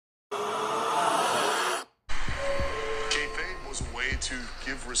to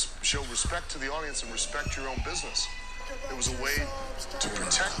show respect to the audience and respect your own business. It was a way to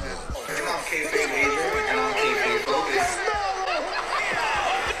protect it. And I'm Kayfabe Adrian, and I'm Kayfabe Focus.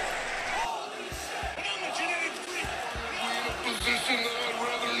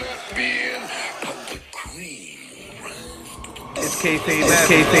 It's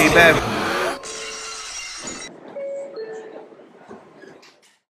Kayfabe Avenue.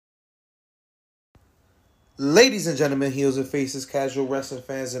 Ladies and gentlemen, heels and faces, casual wrestling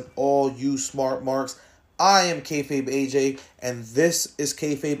fans, and all you smart marks, I am Kayfabe AJ, and this is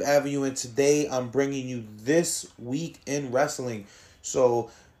Kayfabe Avenue, and today I'm bringing you This Week in Wrestling. So,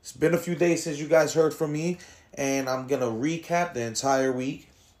 it's been a few days since you guys heard from me, and I'm going to recap the entire week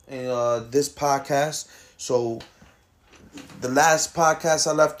in this podcast. So, the last podcast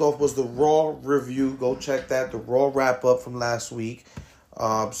I left off was the Raw review. Go check that, the Raw wrap-up from last week.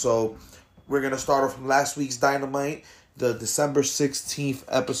 So, we're going to start off from last week's Dynamite, the December 16th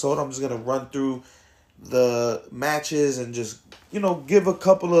episode. I'm just going to run through the matches and just, give a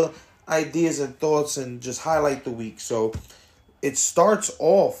couple of ideas and thoughts and just highlight the week. So, it starts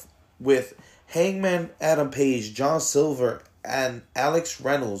off with Hangman Adam Page, John Silver, and Alex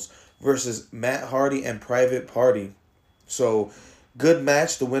Reynolds versus Matt Hardy and Private Party. So, good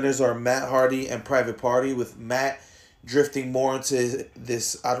match. The winners are Matt Hardy and Private Party, with Matt drifting more into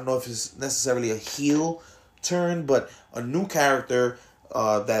this, I don't know if it's necessarily a heel turn, but a new character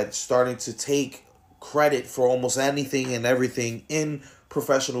that's starting to take credit for almost anything and everything in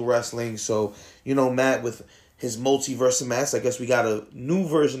professional wrestling. So, Matt with his multiverse of Matt, I guess we got a new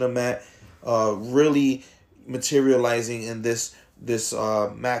version of Matt really materializing in this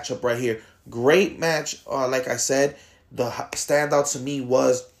matchup right here. Great match. Like I said, the standout to me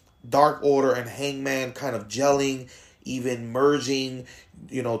was Dark Order and Hangman kind of gelling, even merging,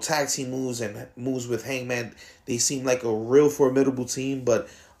 tag team moves and moves with Hangman. They seem like a real formidable team, but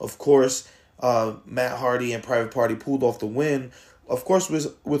of course, Matt Hardy and Private Party pulled off the win. Of course,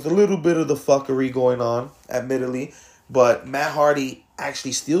 with a little bit of the fuckery going on, admittedly, but Matt Hardy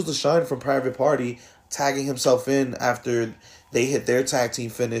actually steals the shine from Private Party, tagging himself in after they hit their tag team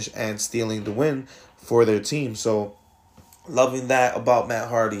finish and stealing the win for their team. So, loving that about Matt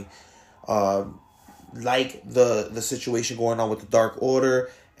Hardy. Like the situation going on with the Dark Order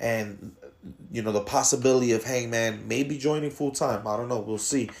and, the possibility of Hangman maybe joining full time. I don't know. We'll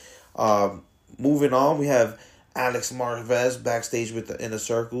see. Moving on, we have Alex Marvez backstage with the Inner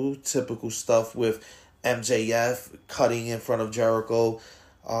Circle. Typical stuff with MJF cutting in front of Jericho.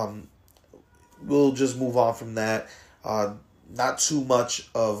 We'll just move on from that. Not too much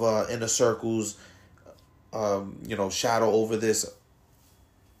of Inner Circle's shadow over this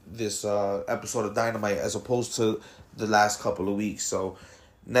episode of Dynamite as opposed to the last couple of weeks. So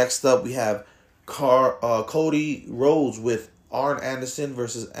next up we have Cody Rhodes with Arn Anderson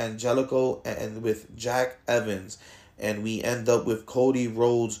versus Angelico and with Jack Evans, and we end up with Cody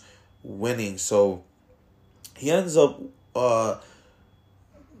Rhodes winning. So he ends up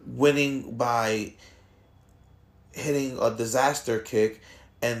winning by hitting a disaster kick,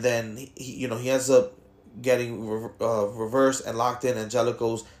 and then he ends up getting reversed and locked in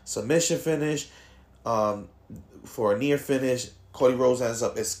Angelico's submission finish for a near finish. Cody Rhodes ends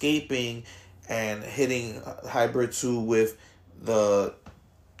up escaping and hitting Hybrid 2 with the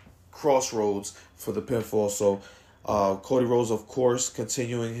Crossroads for the pinfall. So Cody Rhodes, of course,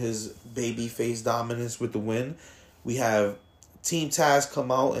 continuing his babyface dominance with the win. We have Team Taz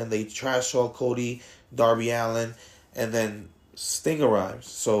come out and they trash talk Cody, Darby Allin, and then Sting arrives.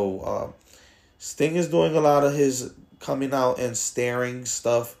 So Sting is doing a lot of his coming out and staring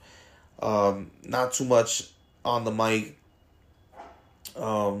stuff. Not too much on the mic.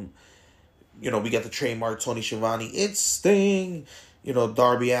 We got the trademark Tony Schiavone. It's Sting.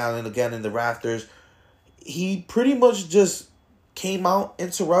 Darby Allin again in the rafters. He pretty much just came out,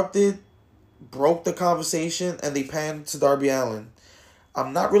 interrupted, broke the conversation, and they panned to Darby Allin.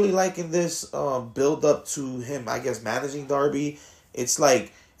 I'm not really liking this build up to him, I guess, managing Darby. It's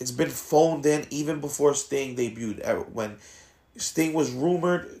like it's been phoned in even before Sting debuted. When Sting was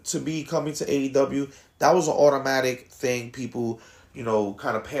rumored to be coming to AEW, that was an automatic thing. People,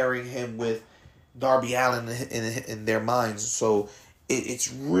 kind of pairing him with Darby Allin in their minds. So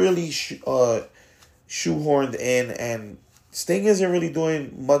it's really shoehorned in, and Sting isn't really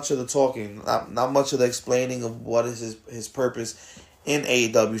doing much of the talking, not much of the explaining of what is his purpose in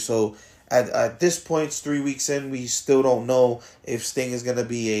AEW. So at this point, it's 3 weeks in, we still don't know if Sting is going to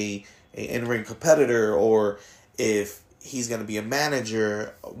be a in-ring competitor or if he's going to be a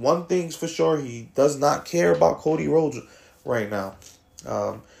manager. One thing's for sure, he does not care about Cody Rhodes right now.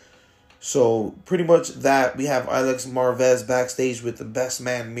 So pretty much that, we have Alex Marvez backstage with the best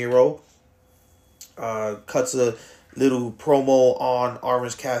man Miro. Cuts a little promo on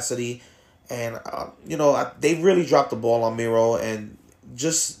Orange Cassidy. And, they really dropped the ball on Miro. And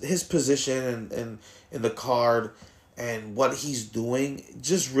just his position and in the card and what he's doing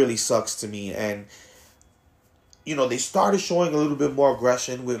just really sucks to me. And, they started showing a little bit more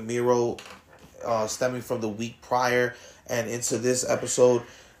aggression with Miro stemming from the week prior and into this episode.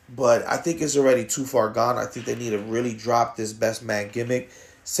 But I think it's already too far gone. I think they need to really drop this best man gimmick,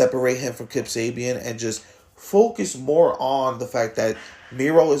 separate him from Kip Sabian, and just focus more on the fact that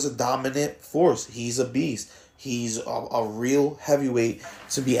Miro is a dominant force. He's a beast. He's a real heavyweight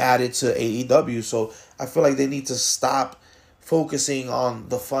to be added to AEW. So I feel like they need to stop focusing on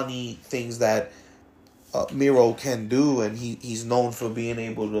the funny things that Miro can do, and he's known for being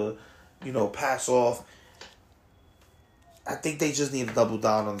able to, pass off. I think they just need to double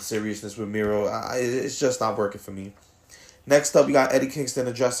down on the seriousness with Miro. It's just not working for me. Next up, we got Eddie Kingston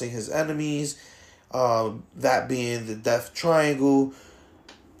addressing his enemies, that being the Death Triangle.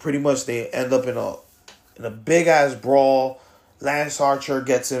 Pretty much they end up in a big ass brawl. Lance Archer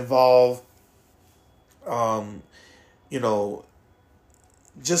gets involved.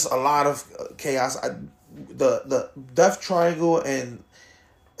 Just a lot of chaos. The Death Triangle and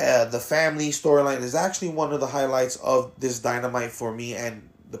the family storyline is actually one of the highlights of this Dynamite for me and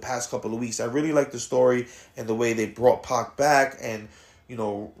the past couple of weeks. I really like the story and the way they brought Pac back and,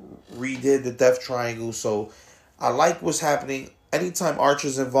 redid the Death Triangle. So I like what's happening. Anytime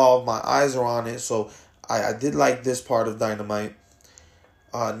Archer's involved, my eyes are on it. So I did like this part of Dynamite.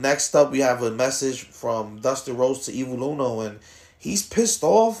 Next up, we have a message from Dustin Rhodes to Evil Uno, and he's pissed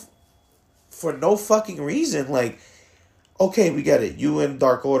off for no fucking reason. Like, okay, we get it. You and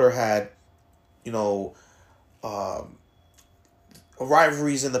Dark Order had,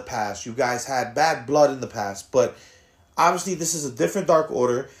 rivalries in the past. You guys had bad blood in the past. But obviously, this is a different Dark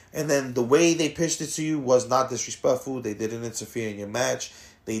Order. And then the way they pitched it to you was not disrespectful. They didn't interfere in your match.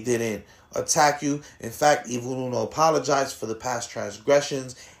 They didn't attack you. In fact, Evil Uno apologized for the past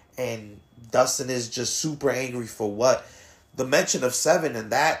transgressions. And Dustin is just super angry for what? The mention of Seven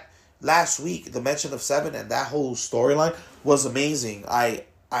and that last week, the mention of Seven and that whole storyline was amazing. I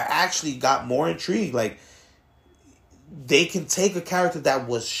actually got more intrigued. Like, they can take a character that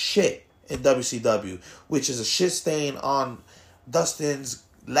was shit in WCW, which is a shit stain on Dustin's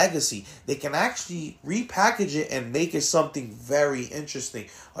legacy. They can actually repackage it and make it something very interesting.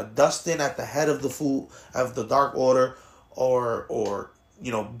 A Dustin at the head of the Dark Order, or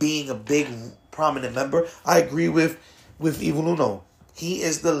being a big prominent member. I agree with Evil Uno. He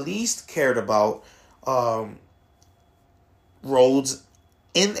is the least cared about Rhodes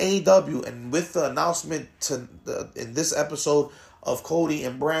in AEW, and with the announcement in this episode of Cody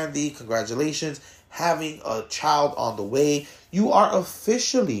and Brandy, congratulations, having a child on the way. You are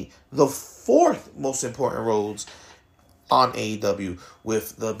officially the fourth most important Rhodes on AEW,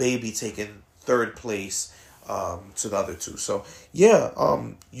 with the baby taking third place to the other two. So yeah,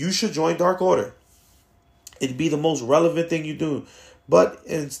 you should join Dark Order. It'd be the most relevant thing you do. But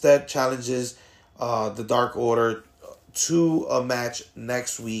instead challenges the Dark Order to a match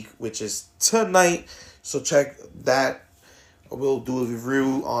next week, which is tonight. So check that. We'll do a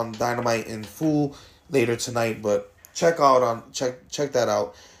review on Dynamite in full later tonight, but check that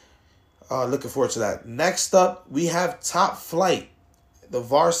out. Looking forward to that. Next up, we have Top Flight, the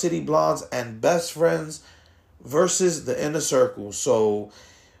Varsity Blondes and Best Friends versus the Inner Circle. So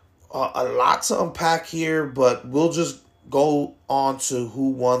a lot to unpack here, but we'll just go on to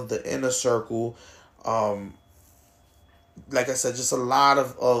who won the Inner Circle. Like I said, just a lot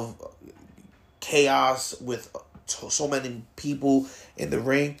of chaos with so many people in the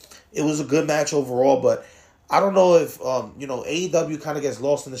ring. It was a good match overall, but I don't know if AEW kind of gets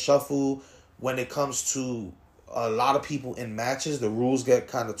lost in the shuffle when it comes to a lot of people in matches. The rules get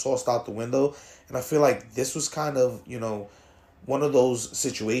kind of tossed out the window, and I feel like this was kind of one of those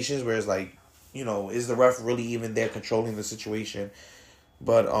situations where it's like, is the ref really even there controlling the situation?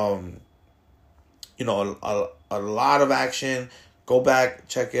 But a lot of action. Go back,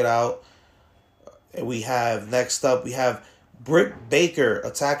 check it out. And next up, we have Britt Baker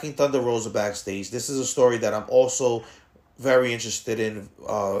attacking Thunder Rosa backstage. This is a story that I'm also very interested in.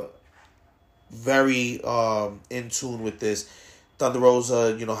 Very in tune with this. Thunder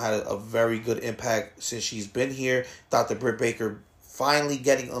Rosa, had a very good impact since she's been here. Dr. Britt Baker finally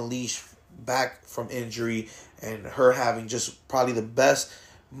getting unleashed back from injury, and her having just probably the best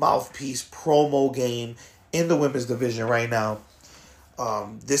mouthpiece promo game in the women's division right now.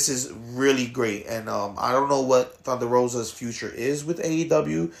 This is really great, and I don't know what Thunder Rosa's future is with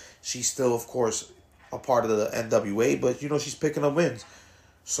AEW. She's still, of course, a part of the NWA, but she's picking up wins.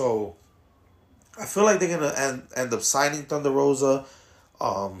 So I feel like they're gonna end up signing Thunder Rosa.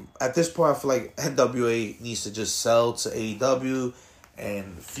 At this point, I feel like NWA needs to just sell to AEW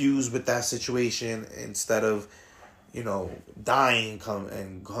and fuse with that situation instead of dying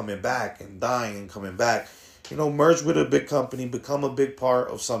and coming back and dying and coming back. Merge with a big company, become a big part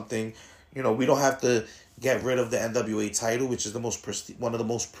of something. We don't have to get rid of the NWA title, which is one of the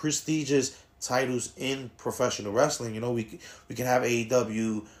most prestigious titles in professional wrestling. We can have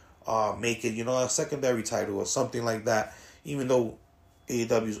AEW make it, a secondary title or something like that, even though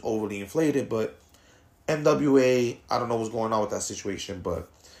AEW is overly inflated. But NWA, I don't know what's going on with that situation, but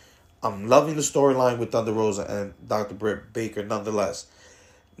I'm loving the storyline with Thunder Rosa and Dr. Britt Baker nonetheless.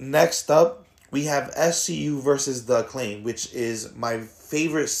 Next up, we have SCU versus The Acclaim, which is my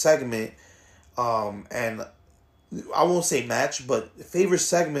favorite segment, and I won't say match, but favorite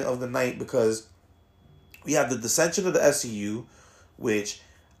segment of the night, because we have the dissension of the SCU, which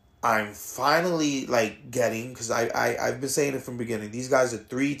I'm finally getting, because I've been saying it from the beginning. These guys are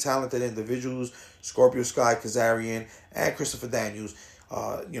three talented individuals: Scorpio Sky, Kazarian, and Christopher Daniels.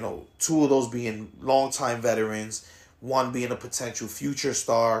 Two of those being longtime veterans, one being a potential future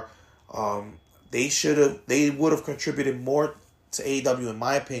star. They would have contributed more to AEW, in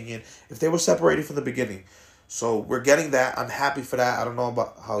my opinion, if they were separated from the beginning. So we're getting that. I'm happy for that. I don't know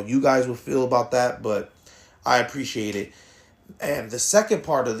about how you guys would feel about that, but I appreciate it. And the second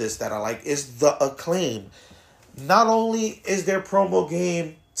part of this that I like is The Acclaim. Not only is their promo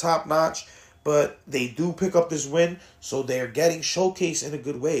game top notch, but they do pick up this win, so they're getting showcased in a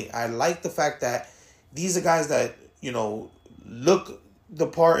good way. I like the fact that these are guys that, look the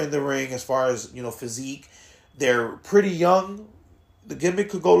part in the ring as far as, physique. They're pretty young. The gimmick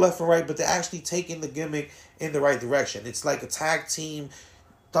could go left and right, but they're actually taking the gimmick in the right direction. It's like a tag team,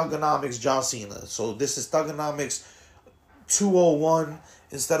 Thuganomics, John Cena. So this is Thuganomics 201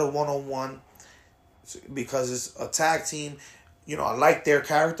 instead of 101, because it's a tag team. I like their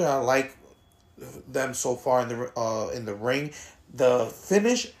character. I like them so far in the ring. The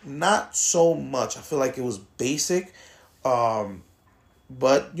finish, not so much. I feel like it was basic.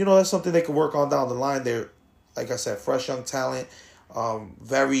 But, that's something they can work on down the line. They're, like I said, fresh young talent,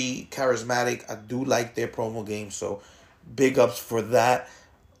 very charismatic. I do like their promo game, so big ups for that.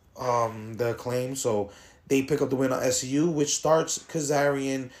 The Acclaim. So they pick up the win on SCU, which starts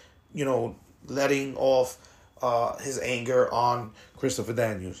Kazarian, letting off his anger on Christopher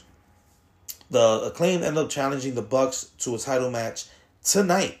Daniels. The Acclaim end up challenging the Bucks to a title match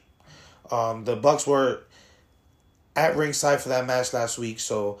tonight. The Bucks were at ringside for that match last week,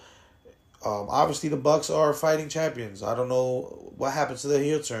 so obviously the Bucks are fighting champions. I don't know what happened to the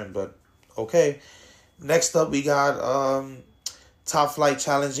heel turn, but okay. Next up, we got Top Flight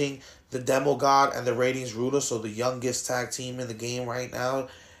challenging the Demo God and the Ratings Ruler, so the youngest tag team in the game right now,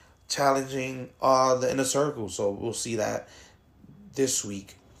 challenging the Inner Circle. So we'll see that this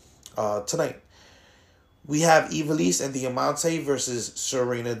week. Tonight, we have Ivelisse and Diamante versus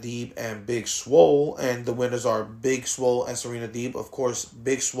Serena Deeb and Big Swole, and the winners are Big Swole and Serena Deeb. Of course,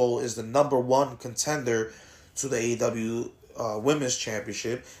 Big Swole is the number one contender to the AEW Women's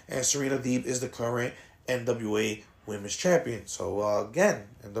Championship, and Serena Deeb is the current NWA Women's Champion. So again,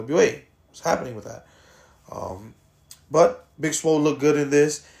 NWA, what's happening with that? But Big Swole looked good in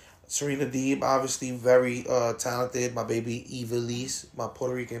this. Serena Deeb, obviously very talented. My baby Ivelisse, my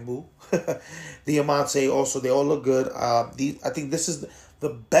Puerto Rican boo. Diamante, also, they all look good. I think this is the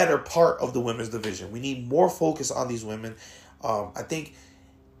better part of the women's division. We need more focus on these women. I think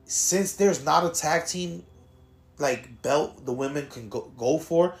since there's not a tag team belt the women can go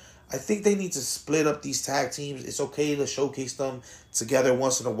for, I think they need to split up these tag teams. It's okay to showcase them together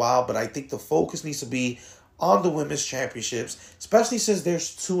once in a while, but I think the focus needs to be on the women's championships, especially since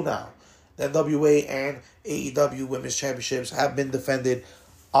there's two now. The NWA and AEW women's championships have been defended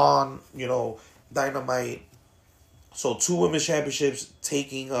on, Dynamite. So two women's championships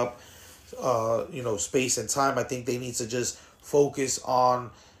taking up, space and time. I think they need to just focus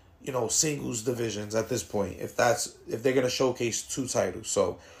on, singles divisions at this point, if they're going to showcase two titles.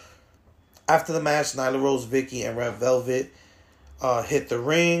 So after the match, Nyla Rose, Vicky, and Red Velvet hit the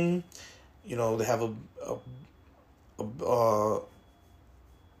ring. They have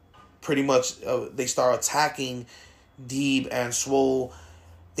pretty much they start attacking Deeb and Swole.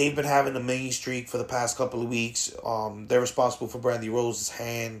 They've been having a mini streak for the past couple of weeks. They're responsible for Brandy Rose's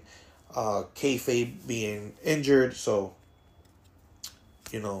hand, kayfabe being injured. So,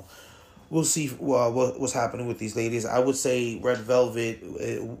 we'll see what's happening with these ladies. I would say Red Velvet,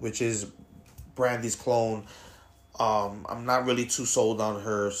 which is Brandy's clone. I'm not really too sold on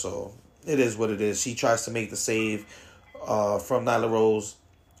her, so it is what it is. She tries to make the save from Nyla Rose,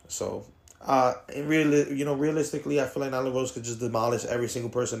 so realistically, I feel like Nyla Rose could just demolish every single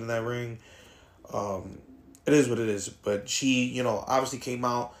person in that ring. It is what it is, but she, obviously came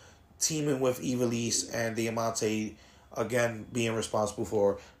out teaming with Ivelisse and Diamante, again being responsible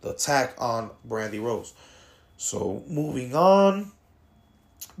for the attack on Brandy Rose. So moving on,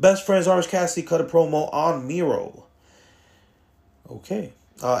 Best Friends Orange Cassidy cut a promo on Miro. Okay.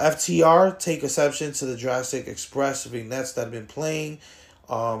 FTR take exception to the Jurassic Express vignettes that have been playing.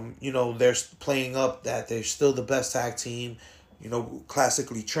 They're playing up that they're still the best tag team,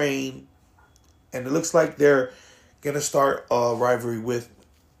 classically trained. And it looks like they're going to start a rivalry with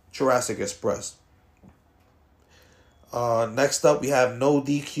Jurassic Express. Next up, we have no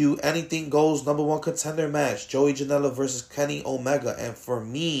DQ, anything goes, number one contender match. Joey Janela versus Kenny Omega. And for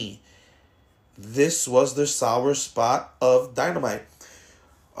me, this was the sour spot of Dynamite.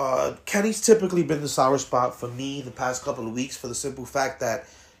 Kenny's typically been the sour spot for me the past couple of weeks for the simple fact that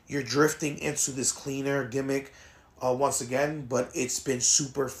you're drifting into this cleaner gimmick once again, but it's been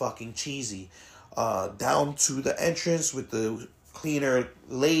super fucking cheesy. Down to the entrance with the cleaner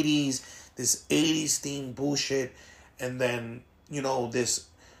ladies, this 80s theme bullshit, and then, this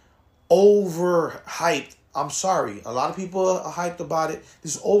overhyped, I'm sorry, a lot of people are hyped about it,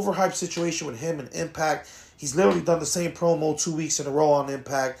 this overhyped situation with him and Impact. He's literally done the same promo 2 weeks in a row on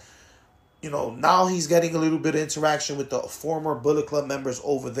Impact. Now he's getting a little bit of interaction with the former Bullet Club members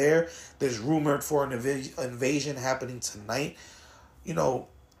over there. There's rumored for an invasion happening tonight.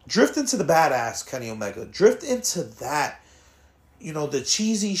 Drift into the badass, Kenny Omega. Drift into that. The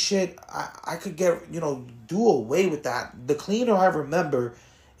cheesy shit, I could get, do away with that. The cleaner I remember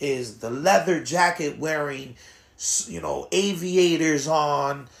is the leather jacket wearing, aviators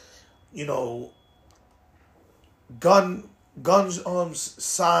on, guns on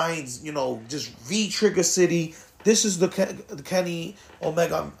signs, just V-Trigger City. This is the Kenny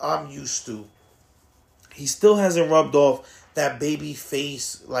Omega I'm used to. He still hasn't rubbed off that baby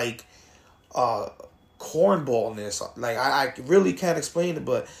face, cornballness. I really can't explain it,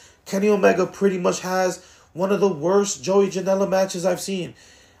 but Kenny Omega pretty much has one of the worst Joey Janela matches I've seen.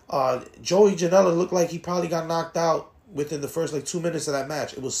 Joey Janela looked like he probably got knocked out within the first 2 minutes of that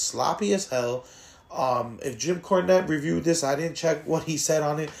match. It was sloppy as hell. If Jim Cornette reviewed this, I didn't check what he said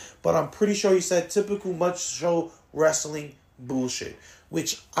on it, but I'm pretty sure he said typical much show wrestling bullshit,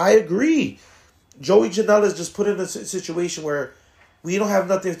 which I agree. Joey Janela is just put in a situation where we don't have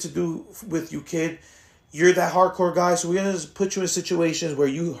nothing to do with you, kid. You're that hardcore guy, so we're going to just put you in situations where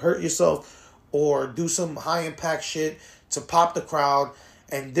you hurt yourself or do some high-impact shit to pop the crowd.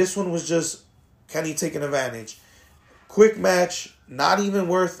 And this one was just Kenny taking advantage. Quick match, not even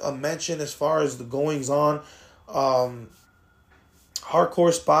worth a mention as far as the goings-on. Hardcore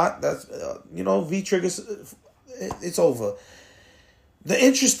spot, that's, V-Triggers, it's over. The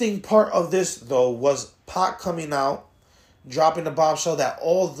interesting part of this, though, was Pac coming out, dropping the bombshell that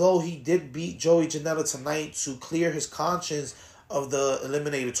although he did beat Joey Janela tonight to clear his conscience of the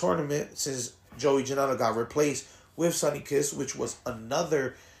Eliminator tournament, since Joey Janela got replaced with Sonny Kiss, which was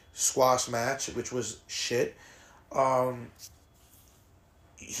another squash match, which was shit.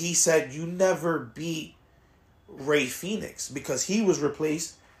 He said you never beat Rey Fenix because he was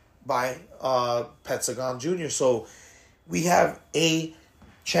replaced by Pentagon Jr. So we have a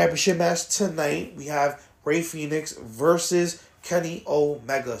championship match tonight. We have Rey Fenix versus Kenny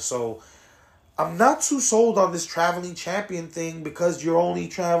Omega. So I'm not too sold on this traveling champion thing because you're only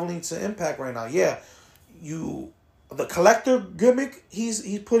traveling to Impact right now. Yeah, the collector gimmick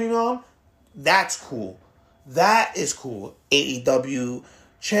he's putting on, that's cool. That is cool. AEW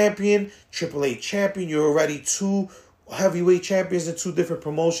champion, AAA champion. You're already 2 heavyweight champions in 2 different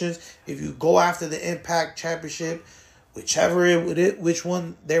promotions. If you go after the Impact Championship, which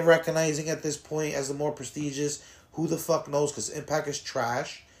one they're recognizing at this point as the more prestigious, who the fuck knows? Because Impact is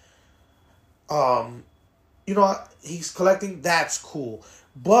trash. He's collecting. That's cool.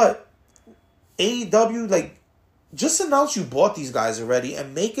 But AEW, just announce you bought these guys already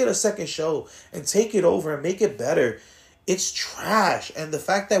and make it a second show and take it over and make it better. It's trash. And the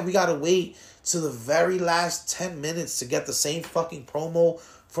fact that we gotta wait to the very last 10 minutes to get the same fucking promo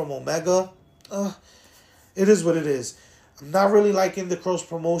from Omega, it is what it is. I'm not really liking the cross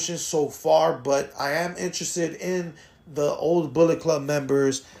promotion so far, but I am interested in the old Bullet Club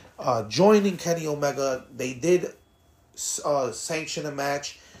members joining Kenny Omega. They did sanction a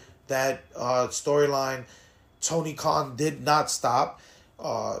match. That storyline, Tony Khan did not stop.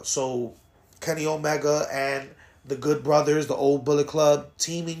 So Kenny Omega and the Good Brothers, the Old Bullet Club,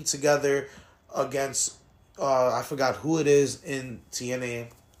 teaming together against I forgot who it is in TNA.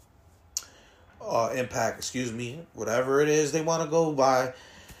 Impact, excuse me, whatever it is they want to go by.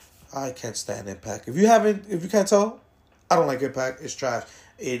 I can't stand Impact. If you can't tell, I don't like Impact. It's trash.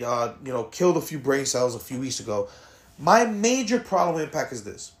 It killed a few brain cells a few weeks ago. My major problem with Impact is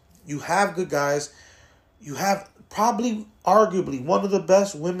this: you have good guys, you have probably, arguably, one of the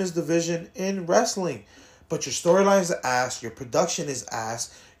best women's division in wrestling, but your storyline is ass, your production is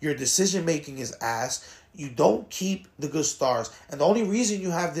ass, your decision making is ass. You don't keep the good stars. And the only reason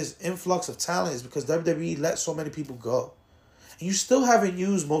you have this influx of talent is because WWE let so many people go. And you still haven't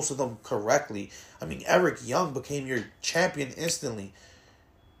used most of them correctly. I mean, Eric Young became your champion instantly.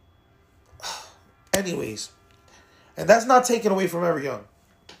 Anyways. And that's not taken away from Eric Young.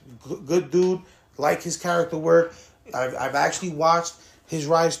 Good dude. Like his character work. I've actually watched his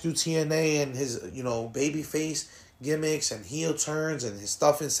rise through TNA and his, babyface gimmicks and heel turns and his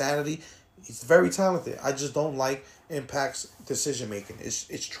stuff insanity. He's very talented. I just don't like Impact's decision making.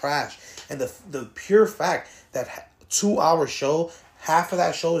 It's trash. And the pure fact that 2-hour show, half of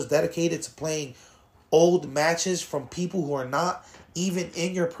that show is dedicated to playing old matches from people who are not even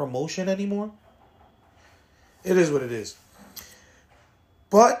in your promotion anymore. It is what it is.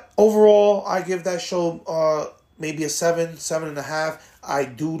 But overall, I give that show maybe a 7.5. I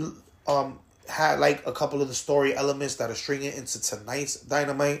do had like a couple of the story elements that are stringing into tonight's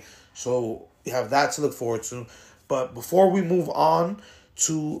Dynamite. So you have that to look forward to. But before we move on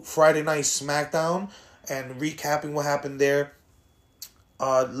to Friday Night SmackDown and recapping what happened there,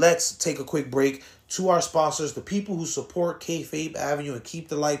 let's take a quick break. To our sponsors, the people who support Kayfabe Avenue and keep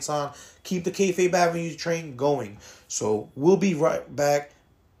the lights on, keep the Kayfabe Avenue train going. So we'll be right back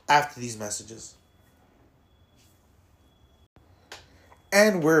after these messages.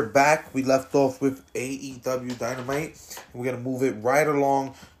 And we're back. We left off with AEW Dynamite. We're going to move it right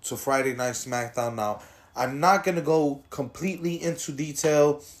along to Friday Night SmackDown now. I'm not going to go completely into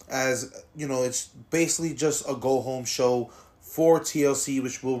detail as, it's basically just a go-home show for TLC,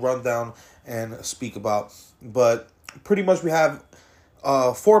 which we'll run down and speak about. But pretty much we have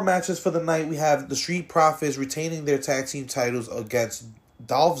 4 matches for the night. We have the Street Profits retaining their tag team titles against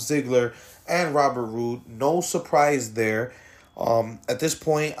Dolph Ziggler and Robert Roode. No surprise there. At this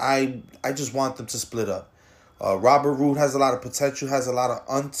point, I just want them to split up. Robert Roode has a lot of potential, has a lot of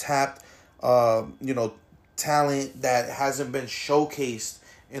untapped, talent that hasn't been showcased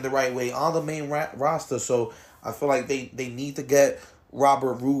in the right way on the main roster. So I feel like they need to get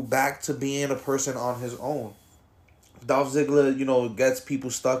Robert Roode back to being a person on his own. Dolph Ziggler, gets people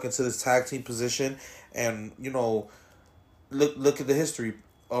stuck into this tag team position, and look at the history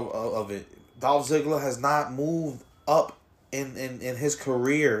of it. Dolph Ziggler has not moved up in his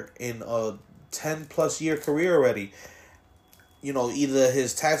career, in a 10+ year career already. Either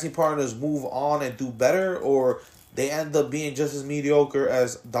his tag team partners move on and do better, or they end up being just as mediocre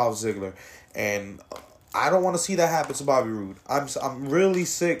as Dolph Ziggler. And I don't want to see that happen to Bobby Roode. I'm really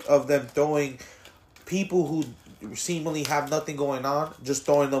sick of them throwing people who seemingly have nothing going on, just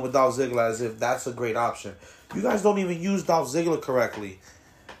throwing them with Dolph Ziggler as if that's a great option. You guys don't even use Dolph Ziggler correctly.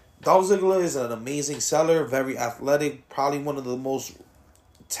 Dolph Ziggler is an amazing seller, very athletic, probably one of the most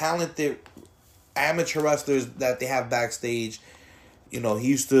talented amateur wrestlers that they have backstage. He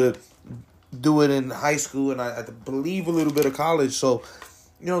used to do it in high school and I believe a little bit of college. So,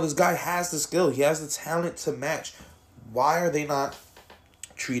 this guy has the skill. He has the talent to match. Why are they not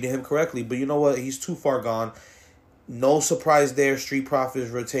treating him correctly? But you know what? He's too far gone. No surprise there. Street Profits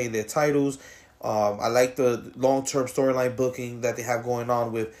retain their titles. I like the long-term storyline booking that they have going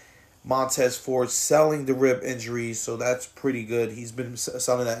on with Montez Ford selling the rib injury. So that's pretty good. He's been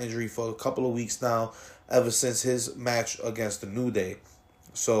selling that injury for a couple of weeks now, ever since his match against the New Day.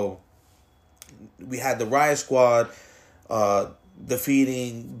 So we had the Riot Squad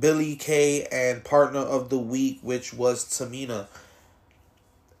defeating Billie Kay and Partner of the Week, which was Tamina.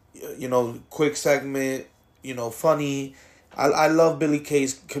 Quick segment, funny. I love Billie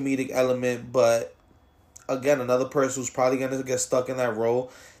Kay's comedic element, but again, another person who's probably going to get stuck in that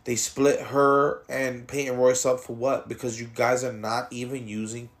role. They split her and Peyton Royce up for what? Because you guys are not even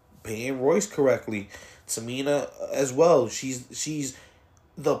using Peyton Royce correctly. Tamina as well. She's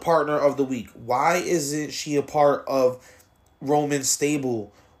the Partner of the Week. Why isn't she a part of Roman's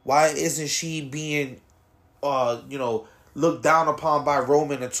stable? Why isn't she being, looked down upon by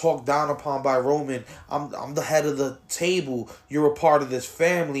Roman and talked down upon by Roman? I'm the head of the table. You're a part of this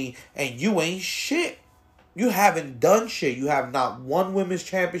family, and you ain't shit. You haven't done shit. You have not one women's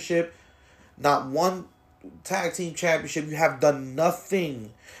championship, not one Tag Team Championship. You have done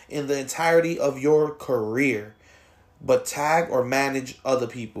nothing in the entirety of your career but tag or manage other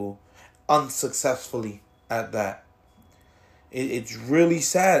people unsuccessfully at that. It's really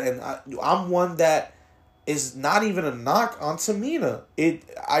sad, and I'm one that is not even a knock on Tamina.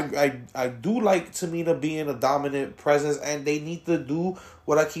 I do like Tamina being a dominant presence, and they need to do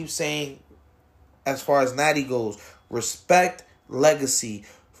what I keep saying as far as Natty goes. Respect legacy.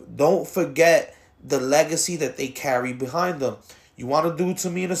 Don't forget the legacy that they carry behind them. You want to do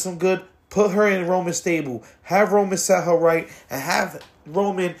Tamina some good? Put her in Roman's stable. Have Roman set her right, and have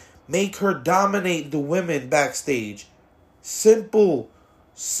Roman make her dominate the women backstage. Simple.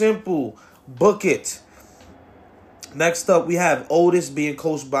 Book it. Next up, we have Otis being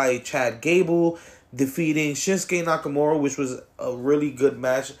coached by Chad Gable, defeating Shinsuke Nakamura, which was a really good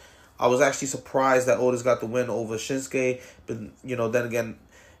match. I was actually surprised that Otis got the win over Shinsuke. But, then again,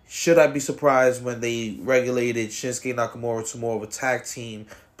 should I be surprised when they regulated Shinsuke Nakamura to more of a tag team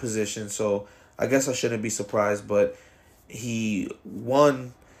position? So I guess I shouldn't be surprised. But he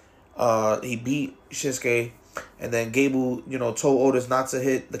won. He beat Shinsuke. And then Gable, told Otis not to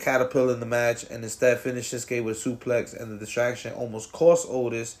hit the caterpillar in the match and instead finished Shinsuke with a suplex, and the distraction almost cost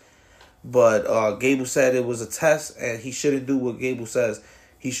Otis. But Gable said it was a test and he shouldn't do what Gable says.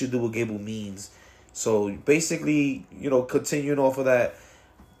 He should do what Gable means. So basically, continuing off of that,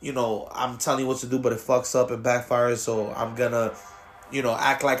 I'm telling you what to do, but it fucks up and backfires. So I'm going to,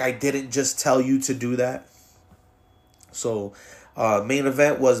 act like I didn't just tell you to do that. So main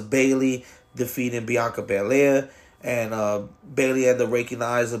event was Bayley defeating Bianca Belair, and Bayley ended up raking the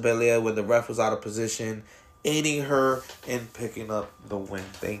eyes of Belair when the ref was out of position, aiding her in picking up the win.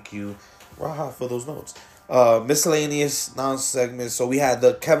 Thank you, Raha, for those notes. Miscellaneous non-segments. So we had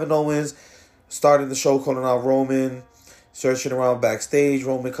the Kevin Owens starting the show, calling out Roman, searching around backstage.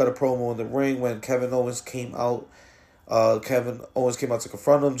 Roman cut a promo in the ring when Kevin Owens came out. Kevin Owens came out to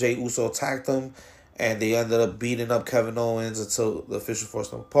confront him. Jey Uso attacked him, and they ended up beating up Kevin Owens until the official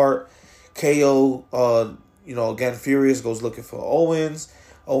forced them apart. KO, again, furious, goes looking for Owens.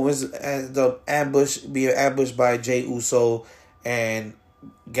 Owens ends up being ambushed by Jey Uso and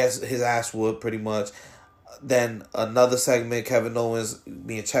gets his ass whooped pretty much. Then another segment, Kevin Owens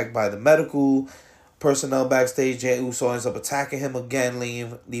being checked by the medical personnel backstage. Jey Uso ends up attacking him again,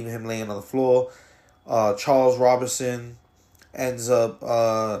 leaving him laying on the floor. Charles Robinson ends up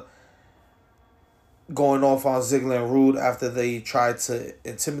going off on Ziggler and Rude after they tried to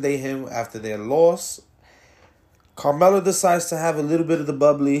intimidate him after their loss. Carmella decides to have a little bit of the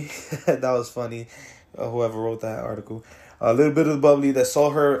bubbly. That was funny. Whoever wrote that article. A little bit of the bubbly that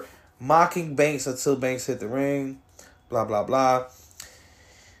saw her mocking Banks until Banks hit the ring. Blah, blah, blah.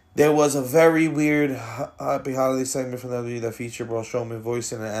 There was a very weird Happy Holiday segment from WWE that featured Braun Strowman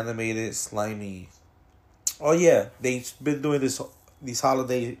voicing an animated Slimy. Oh, yeah. They've been doing these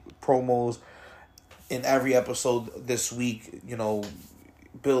holiday promos in every episode this week,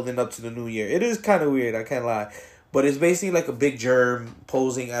 building up to the new year. It is kind of weird, I can't lie. But it's basically like a big germ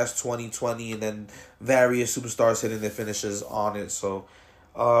posing as 2020 and then various superstars hitting their finishes on it. So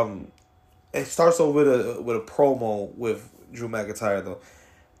it starts off with a promo with Drew McIntyre, though.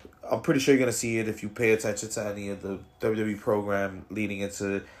 I'm pretty sure you're going to see it if you pay attention to any of the WWE program leading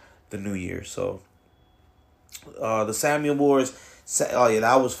into the new year. So the Sammy Awards. Oh, yeah,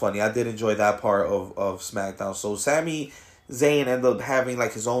 that was funny. I did enjoy that part of SmackDown. So, Sami Zayn ended up having,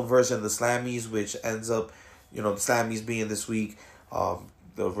 his own version of the Slammies, which ends up, the Slammies being this week.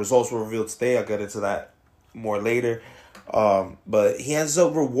 The results were revealed today. I'll get into that more later. But he ends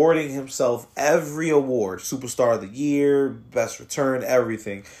up rewarding himself every award. Superstar of the Year, Best Return,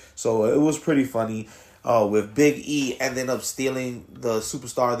 everything. So, it was pretty funny. With Big E ending up stealing the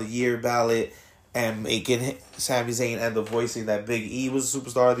Superstar of the Year ballot and making Sami Zayn end up voicing that Big E was the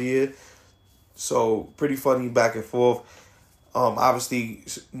Superstar of the Year. So, pretty funny back and forth. Obviously,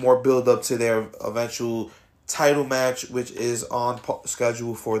 more build up to their eventual title match, which is on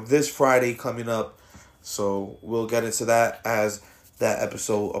schedule for this Friday coming up. So, we'll get into that as that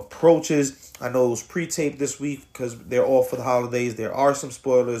episode approaches. I know it was pre-taped this week because they're all for the holidays. There are some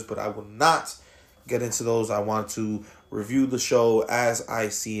spoilers, but I will not get into those. I want to review the show as I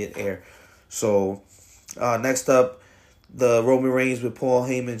see it air. So, next up, the Roman Reigns with Paul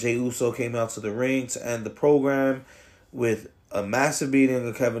Heyman, Jey Uso came out to the ring to end the program with a massive beating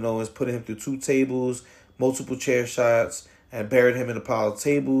of Kevin Owens, putting him through 2 tables, multiple chair shots, and buried him in a pile of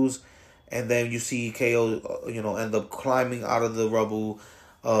tables. And then you see KO, end up climbing out of the rubble,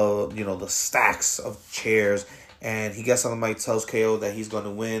 the stacks of chairs. And he gets on the mic, tells KO that he's going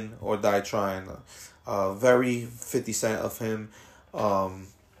to win or die trying. Very 50 Cent of him.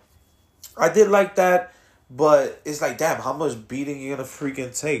 I did like that, But it's like, damn, how much beating you gonna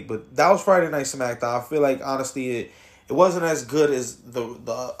freaking take? But that was Friday Night SmackDown. I feel like, honestly, it wasn't as good as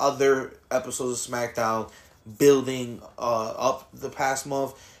the other episodes of SmackDown building up the past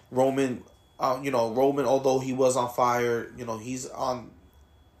month. Roman, Roman, although he was on fire, he's on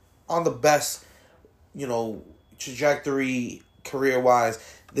the best, trajectory career-wise.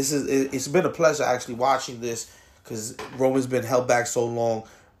 It's been a pleasure actually watching this, because Roman's been held back so long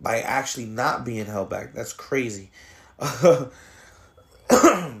by actually not being held back. That's crazy. But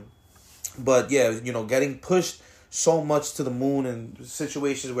yeah, getting pushed so much to the moon in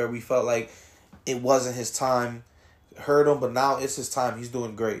situations where we felt like it wasn't his time hurt him, but now it's his time. He's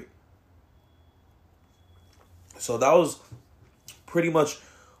doing great. So that was pretty much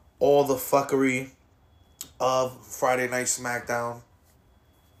all the fuckery of Friday Night SmackDown.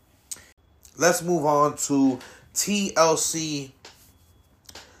 Let's move on to TLC,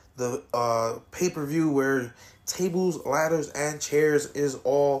 the pay-per-view where tables, ladders, and chairs is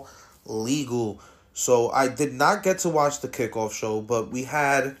all legal. So I did not get to watch the kickoff show, but we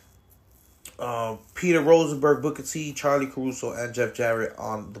had Peter Rosenberg, Booker T, Charlie Caruso, and Jeff Jarrett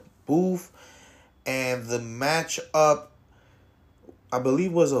on the booth. And the matchup, I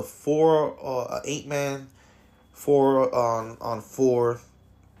believe, was a 8-man, 4 on 4.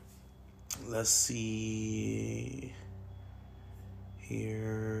 Let's see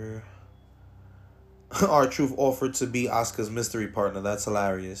here. R-Truth offered to be Asuka's mystery partner. That's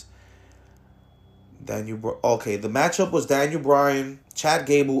hilarious. The matchup was Daniel Bryan, Chad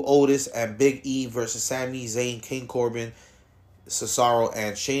Gable, Otis, and Big E versus Sami Zayn, King Corbin, Cesaro,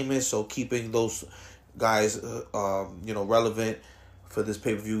 and Sheamus. So keeping those guys, relevant for this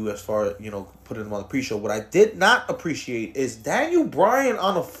pay-per-view as far as, putting them on the pre-show. What I did not appreciate is Daniel Bryan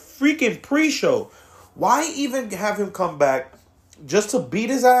on a freaking pre-show. Why even have him come back just to beat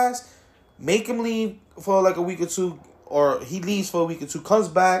his ass, make him leave for like a week or two, or he leaves for a week or two, comes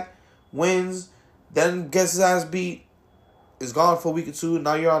back, wins, then gets his ass beat, is gone for a week or two,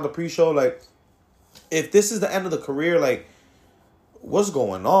 now you're on the pre-show. Like, if this is the end of the career, like, what's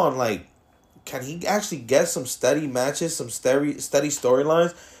going on? Like, can he actually get some steady matches, some steady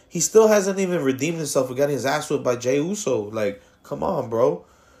storylines? He still hasn't even redeemed himself for getting his ass whipped by Jey Uso. Like, come on, bro.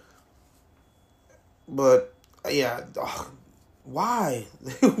 But, yeah, why?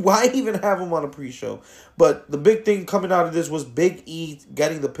 Why even have him on a pre-show? But the big thing coming out of this was Big E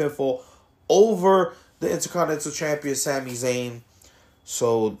getting the pinfall over the Intercontinental Champion Sami Zayn.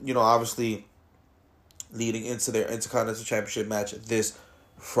 So, obviously leading into their Intercontinental Championship match this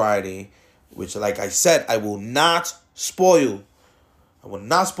Friday, which, like I said, I will not spoil. I will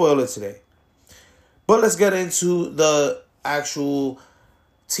not spoil it today. But let's get into the actual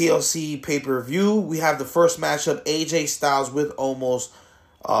TLC pay-per-view. We have the first matchup, AJ Styles with Omos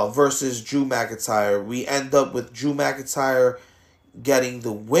versus Drew McIntyre. We end up with Drew McIntyre getting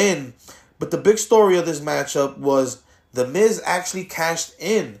the win. But the big story of this matchup was The Miz actually cashed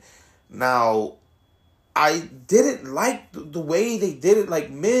in. Now, I didn't like the way they did it. Like,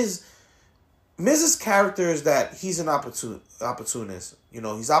 Miz's character is that he's an opportunist.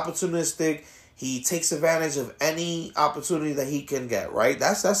 He's opportunistic. He takes advantage of any opportunity that he can get, right?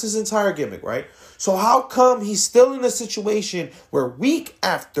 That's his entire gimmick, right? So how come he's still in a situation where week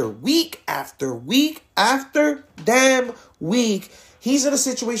after week after week after damn week, he's in a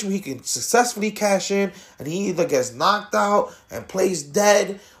situation where he can successfully cash in, and he either gets knocked out and plays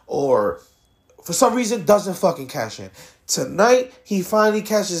dead, or for some reason doesn't fucking cash in. Tonight, he finally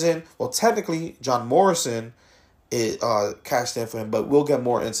cashes in. Well, technically, John Morrison cashed in for him, but we'll get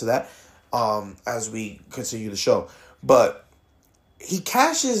more into that as we continue the show. But he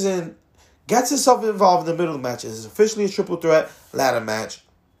cashes in, gets himself involved in the middle of the match. It's officially a triple threat ladder match.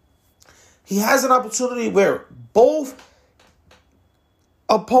 He has an opportunity where both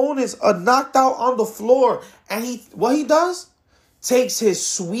opponents are knocked out on the floor, and what he does? Takes his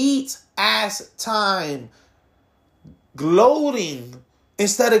sweet ass time gloating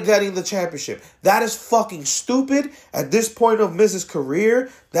instead of getting the championship. That is fucking stupid at this point of Miz's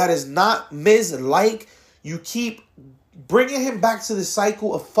career. That is not Miz-like. You keep bringing him back to the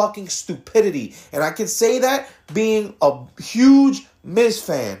cycle of fucking stupidity. And I can say that being a huge Miz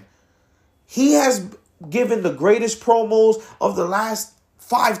fan. He has given the greatest promos of the last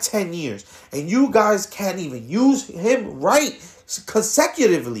 5-10 years. And you guys can't even use him right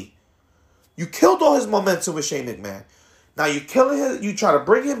consecutively. You killed all his momentum with Shane McMahon. Now you're killing him. You try to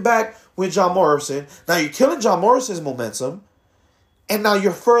bring him back with John Morrison. Now you're killing John Morrison's momentum. And now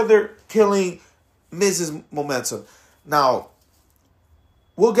you're further killing Miz's momentum. Now,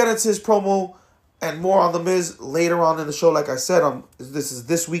 we'll get into his promo and more on The Miz later on in the show. Like I said, this is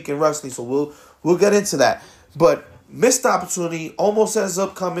This Week in Wrestling, so we'll get into that. But missed opportunity, almost ends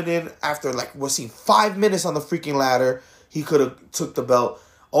up coming in after 5 minutes on the freaking ladder. He could have took the belt.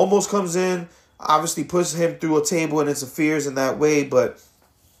 Almost comes in, obviously pushes him through a table and interferes in that way, but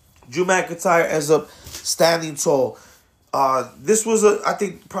Drew McIntyre ends up standing tall. This was, I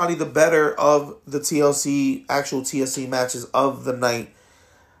think, probably the better of the actual TLC matches of the night.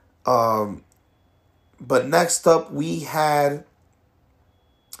 But next up, we had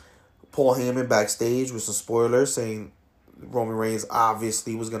Paul Heyman backstage with some spoilers saying Roman Reigns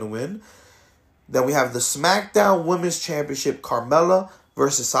obviously was going to win. Then we have the SmackDown Women's Championship, Carmella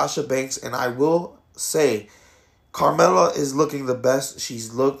versus Sasha Banks. And I will say, Carmella is looking the best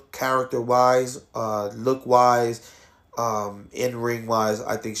she's looked character-wise, look-wise, in-ring-wise.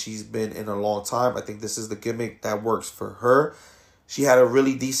 I think she's been in a long time. I think this is the gimmick that works for her. She had a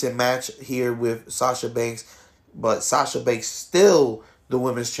really decent match here with Sasha Banks, but Sasha Banks still the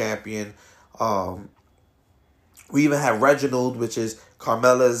women's champion. We even had Reginald, which is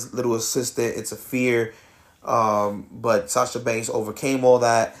Carmella's little assistant, interfere. But Sasha Banks overcame all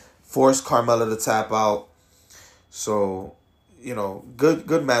that, forced Carmella to tap out. So,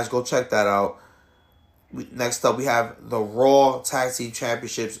 good match. Go check that out. Next up, we have the Raw Tag Team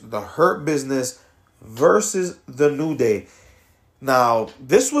Championships, the Hurt Business versus the New Day. Now,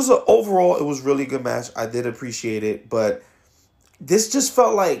 this was overall, it was really good match. I did appreciate it, but this just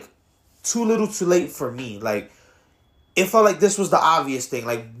felt like too little too late for me. Like, it felt like this was the obvious thing.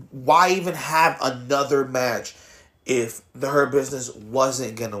 Like, why even have another match if the Hurt Business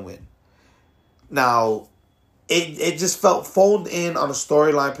wasn't going to win? Now, it just felt phoned in on a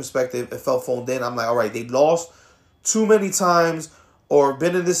storyline perspective. It felt phoned in. I'm like, all right, they lost too many times or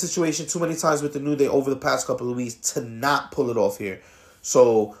been in this situation too many times with the New Day over the past couple of weeks to not pull it off here.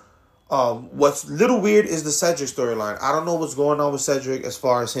 So, what's a little weird is the Cedric storyline. I don't know what's going on with Cedric as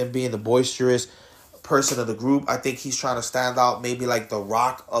far as him being the boisterous person of the group. I think he's trying to stand out, maybe like the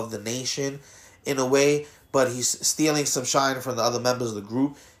Rock of the Nation in a way, but he's stealing some shine from the other members of the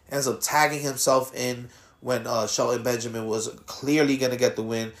group. Ends up tagging himself in when Shelton Benjamin was clearly going to get the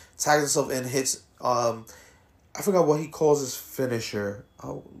win. Tags himself in, hits... I forgot what he calls his finisher.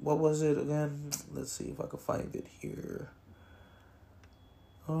 Oh, what was it again? Let's see if I can find it here.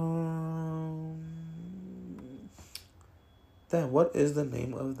 Damn, what is the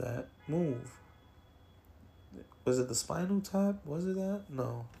name of that move? Was it the spinal tap? Was it that?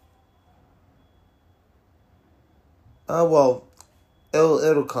 No. Well,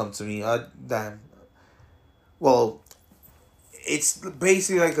 it'll come to me. Damn. Well, it's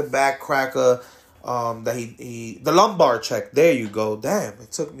basically like a back cracker. That the lumbar check. There you go. Damn,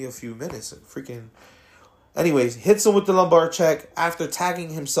 it took me a few minutes. Anyways, hits him with the lumbar check after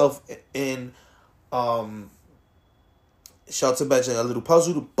tagging himself in. Shelton Benjamin a little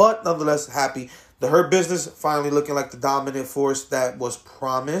puzzled, but nonetheless happy. The Hurt Business finally looking like the dominant force that was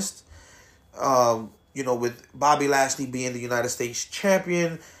promised. With Bobby Lashley being the United States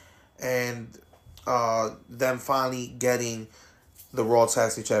champion, and them finally getting the Raw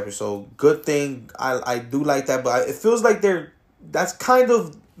Tag Team Champion. So good thing. I do like that, but it feels like that's kind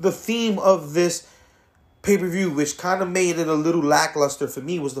of the theme of this pay-per-view, which kind of made it a little lackluster for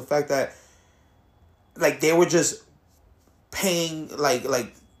me, was the fact that they were just paying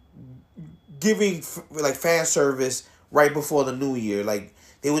giving fan service right before the new year. Like,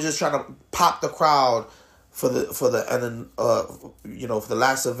 they were just trying to pop the crowd for the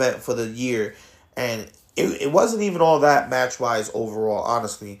last event for the year, and it wasn't even all that match-wise overall,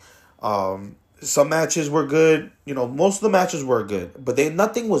 honestly. Some matches were good. Most of the matches were good. But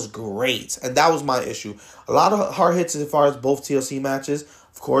nothing was great. And that was my issue. A lot of hard hits as far as both TLC matches.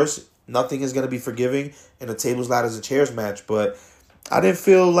 Of course, nothing is going to be forgiving in a tables, ladders, and chairs match. But I didn't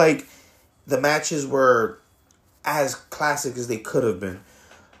feel like the matches were as classic as they could have been.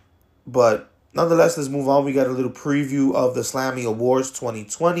 But nonetheless, let's move on. We got a little preview of the Slammy Awards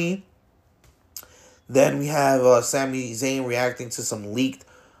 2020. Then we have Sami Zayn reacting to some leaked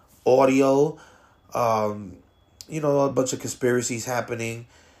audio. A bunch of conspiracies happening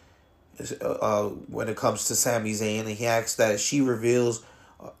when it comes to Sami Zayn. And he asks that she reveals,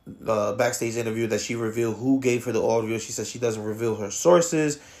 the backstage interview, that she reveal who gave her the audio. She says she doesn't reveal her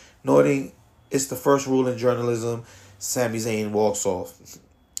sources, noting it's the first rule in journalism. Sami Zayn walks off.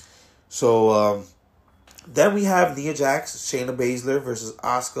 So, then we have Nia Jax, Shayna Baszler versus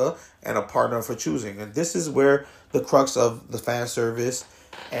Asuka, and a partner for choosing. And this is where the crux of the fan service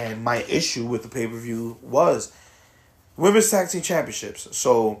and my issue with the pay-per-view was. Women's Tag Team Championships.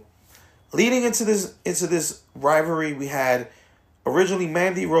 So, leading into this rivalry, we had Originally,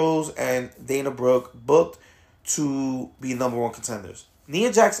 Mandy Rose and Dana Brooke booked to be number one contenders.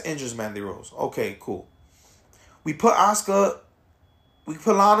 Nia Jax injures Mandy Rose. Okay, cool. We put Lana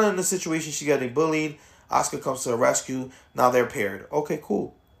in the situation she's getting bullied. Asuka comes to the rescue. Now they're paired. Okay,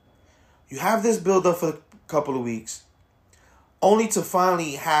 cool. You have this build up for a couple of weeks, only to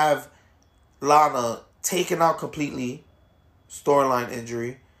finally have Lana taken out completely, storyline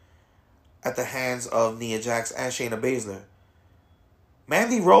injury, at the hands of Nia Jax and Shayna Baszler.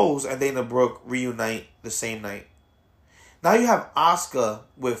 Mandy Rose and Dana Brooke reunite the same night. Now you have Asuka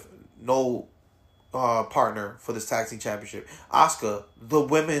with no partner for this tag team championship. Asuka, the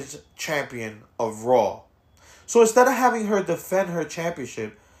women's champion of Raw. So instead of having her defend her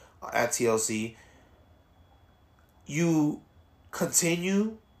championship at TLC, you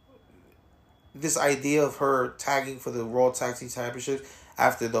continue this idea of her tagging for the Raw Tag Team Championship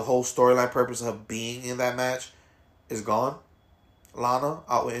after the whole storyline purpose of being in that match is gone. Lana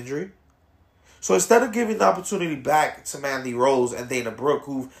out with injury. So instead of giving the opportunity back to Mandy Rose and Dana Brooke,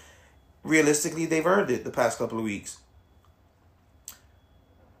 who realistically they've earned it the past couple of weeks,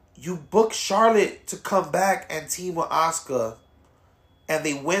 you book Charlotte to come back and team with Asuka, and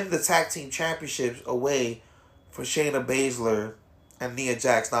they win the tag team championships away for Shayna Baszler and Nia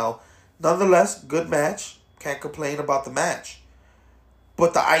Jax. Now, nonetheless, good match. Can't complain about the match.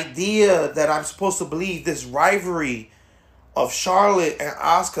 But the idea that I'm supposed to believe this rivalry of Charlotte and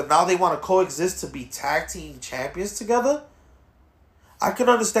Asuka, now they want to coexist to be tag team champions together? I can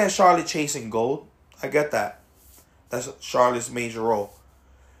understand Charlotte chasing gold. I get that. That's Charlotte's major role.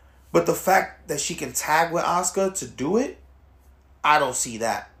 But the fact that she can tag with Asuka to do it, I don't see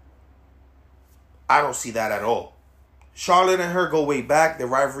that. I don't see that at all. Charlotte and her go way back. The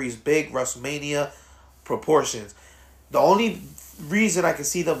rivalry is big. WrestleMania proportions. The only reason I can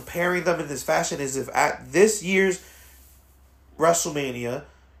see them pairing them in this fashion is if at this year's WrestleMania,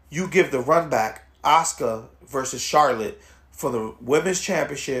 you give the run back Asuka versus Charlotte for the women's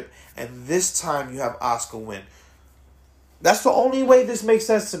championship, and this time you have Asuka win. That's the only way this makes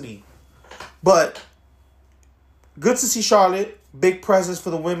sense to me. But good to see Charlotte. Big presence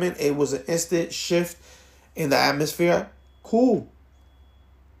for the women. It was an instant shift in the atmosphere. Cool.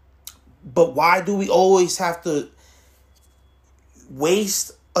 But why do we always have to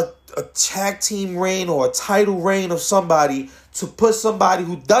waste a tag team reign or a title reign of somebody to put somebody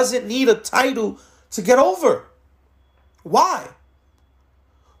who doesn't need a title to get over? Why?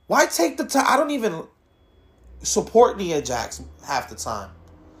 Why take the time? I don't even support Nia Jax half the time.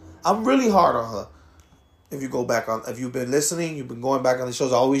 I'm really hard on her. If you've been listening, you've been going back on the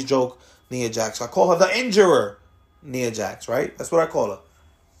shows, I always joke Nia Jax. I call her the injurer Nia Jax, right? That's what I call her.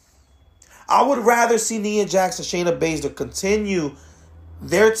 I would rather see Nia Jax and Shayna Baszler continue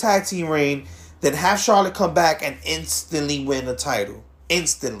their tag team reign than have Charlotte come back and instantly win the title.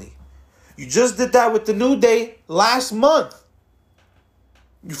 Instantly. You just did that with the New Day last month.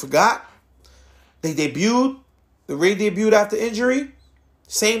 You forgot? They debuted. The Ray debuted after injury.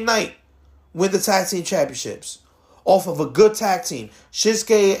 Same night. Win the tag team championships. Off of a good tag team.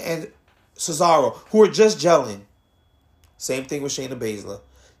 Shinsuke and Cesaro, who are just gelling. Same thing with Shayna Baszler.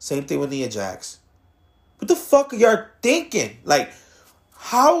 Same thing with Nia Jax. What the fuck are y'all thinking? Like,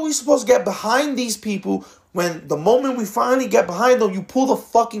 how are we supposed to get behind these people when the moment we finally get behind them, you pull the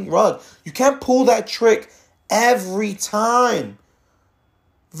fucking rug? You can't pull that trick every time.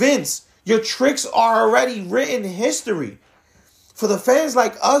 Vince, your tricks are already written in history. For the fans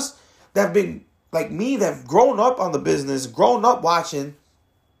like us that have been, like me, that have grown up on the business, grown up watching,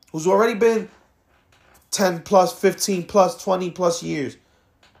 who's already been 10 plus, 15 plus, 20 plus years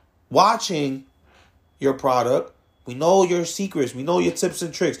watching your product. We know your secrets. We know your tips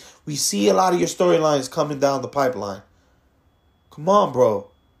and tricks. We see a lot of your storylines coming down the pipeline. Come on, bro.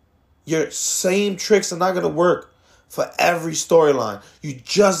 Your same tricks are not going to work for every storyline. You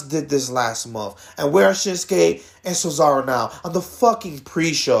just did this last month. And where are Shinsuke and Cesaro now? On the fucking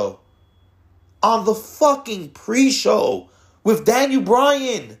pre-show. On the fucking pre-show with Daniel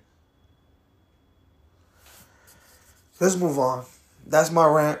Bryan. Let's move on. That's my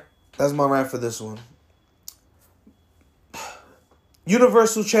rant. That's my rant for this one.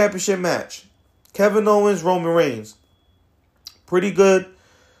 Universal Championship match. Kevin Owens, Roman Reigns. Pretty good.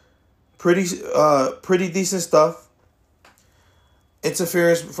 Pretty decent stuff.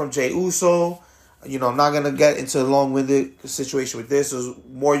 Interference from Jey Uso. You know, I'm not going to get into a long-winded situation with this. There's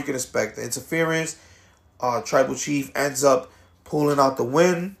more you can expect. The interference. Tribal Chief ends up pulling out the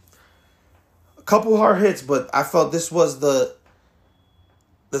win. A couple hard hits, but I felt this was the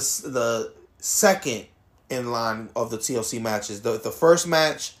second in line of the TLC matches. The first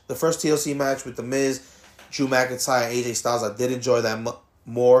match, the first TLC match with The Miz Drew McIntyre and AJ Styles, I did enjoy that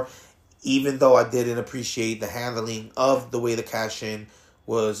more, even though I didn't appreciate the handling of the way the cash-in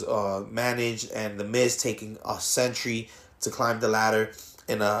was managed, and The Miz taking a century to climb the ladder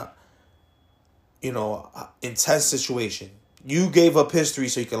in a, intense situation. You gave up history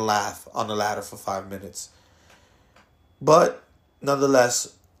so you can laugh on the ladder for 5 minutes. But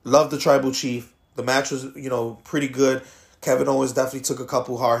nonetheless, love the Tribal Chief. The match was, pretty good. Kevin Owens definitely took a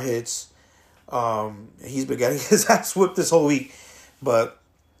couple hard hits. He's been getting his ass whipped this whole week. But,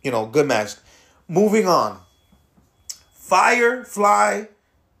 good match. Moving on. Firefly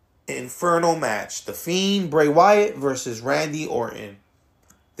Inferno match. The Fiend, Bray Wyatt versus Randy Orton.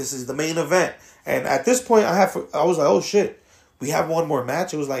 This is the main event. And at this point, I was like, oh shit, we have one more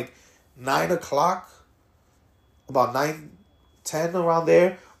match. It was like 9 o'clock, about 9:10 around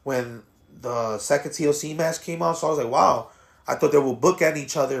there, when the second TLC match came out. So I was like, wow, I thought they would bookend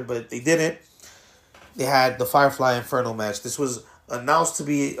each other, but they didn't. They had the Firefly Inferno match. This was announced to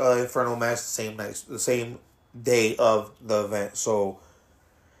be an Inferno match the same day of the event. So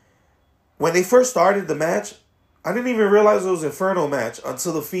when they first started the match, I didn't even realize it was an Inferno match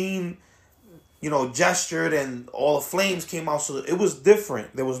until the Fiend, gestured and all the flames came out. So it was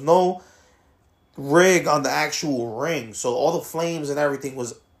different. There was no rig on the actual ring. So all the flames and everything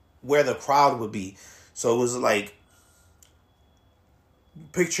was where the crowd would be. So it was like,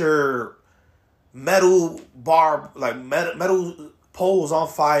 picture metal poles on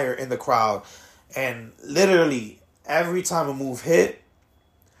fire in the crowd. And literally every time a move hit,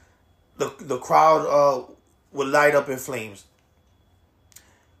 the crowd would light up in flames.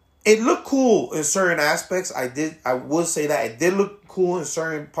 It looked cool in certain aspects. I would say that it did look cool in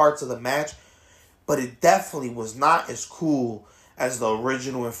certain parts of the match, but it definitely was not as cool as the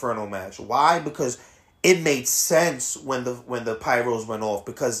original Inferno match. Why? Because it made sense when the pyros went off,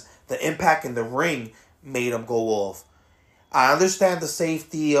 because the impact in the ring made them go off. I understand the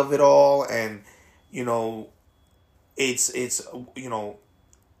safety of it all, and it's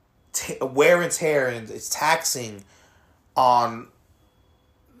wear and tear, and it's taxing on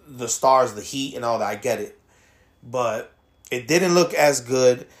the stars, the heat, and all that. I get it, but it didn't look as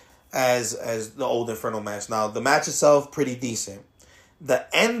good as the old Inferno match. Now, the match itself, pretty decent. The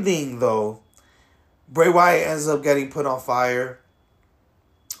ending, though, Bray Wyatt ends up getting put on fire.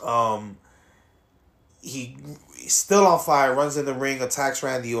 He's still on fire, runs in the ring, attacks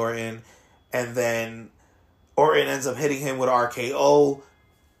Randy Orton, and then Orton ends up hitting him with RKO.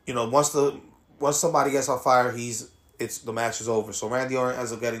 Once somebody gets on fire, the match is over. So Randy Orton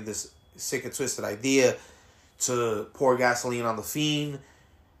ends up getting this sick and twisted idea to pour gasoline on the Fiend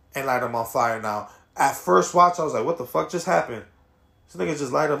and light him on fire. Now, at first watch, I was like, what the fuck just happened? This nigga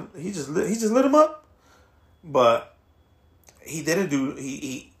just light him. He just lit him up. But he didn't do.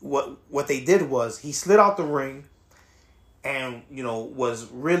 What they did was he slid out the ring, and was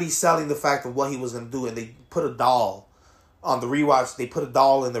really selling the fact of what he was gonna do. And they put a doll on the rewatch. They put a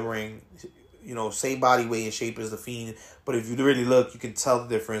doll in the ring. Same body weight and shape as the Fiend, but if you really look, you can tell the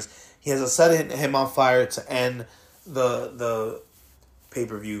difference. He has a set him on fire to end the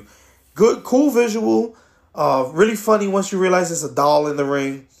pay-per-view. Good, cool visual. Really funny once you realize it's a doll in the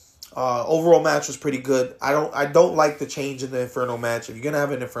ring. Overall match was pretty good. I don't like the change in the Inferno match. If you're gonna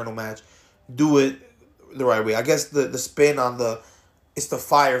have an Inferno match, do it the right way. I guess the spin on it's the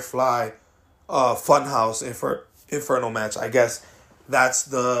Firefly Funhouse Inferno match. I guess that's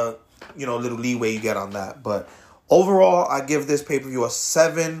the little leeway you get on that. But overall, I give this pay-per-view a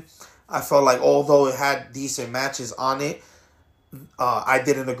 7. I felt like although it had decent matches on it, I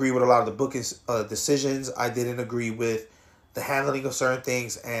didn't agree with a lot of the booking decisions. I didn't agree with the handling of certain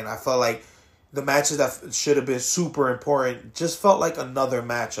things, and I felt like the matches that should have been super important just felt like another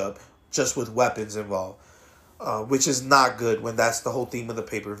matchup, just with weapons involved, which is not good when that's the whole theme of the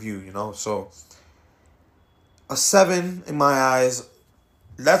pay-per-view, So, a 7 in my eyes.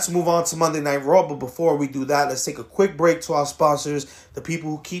 Let's move on to Monday Night Raw, but before we do that, let's take a quick break to our sponsors, the people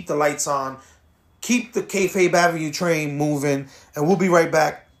who keep the lights on, keep the Kayfabe Avenue train moving, and we'll be right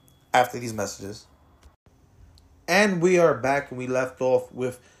back after these messages. And we are back, and we left off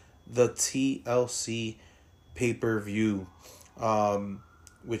with the TLC pay-per-view,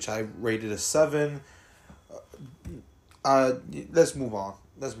 which I rated a 7. Let's move on.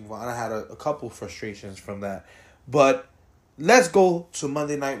 I had a couple frustrations from that, but let's go to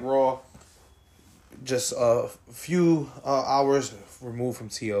Monday Night Raw. Just a few hours removed from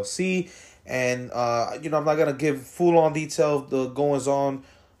TLC. And, I'm not going to give full-on detail of the goings-on.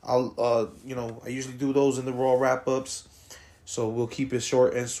 I usually do those in the Raw wrap-ups. So we'll keep it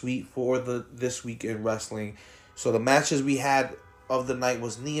short and sweet for this week in wrestling. So the matches we had of the night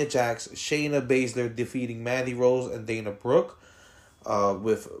was Nia Jax, Shayna Baszler defeating Mandy Rose and Dana Brooke.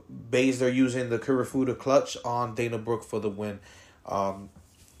 With Baszler using the Kirifuda clutch on Dana Brooke for the win. I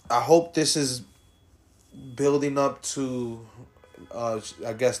hope this is building up to,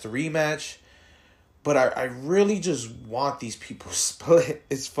 I guess, the rematch. But I really just want these people split.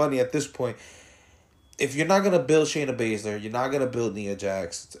 It's funny at this point. If you're not going to build Shayna Baszler, you're not going to build Nia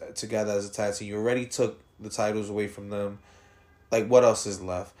Jax together as a tag team. You already took the titles away from them. Like, what else is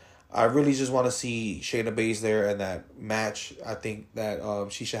left? I really just want to see Shayna Baszler and that match. I think that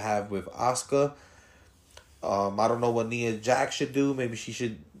she should have with Asuka. I don't know what Nia Jax should do. Maybe she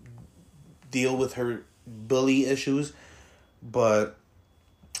should deal with her bully issues. But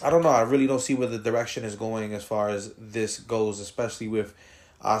I don't know. I really don't see where the direction is going as far as this goes, especially with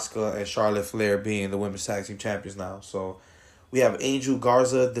Asuka and Charlotte Flair being the women's tag team champions now. So we have Angel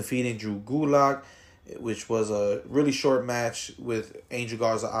Garza defeating Drew Gulak, which was a really short match with Angel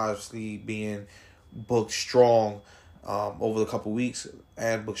Garza obviously being booked strong over the couple weeks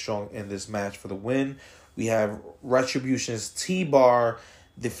and booked strong in this match for the win. We have Retribution's T-Bar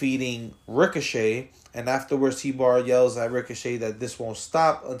defeating Ricochet, and afterwards T-Bar yells at Ricochet that this won't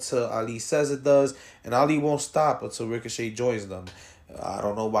stop until Ali says it does, and Ali won't stop until Ricochet joins them. I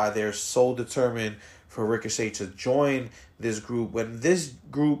don't know why they're so determined for Ricochet to join this group when this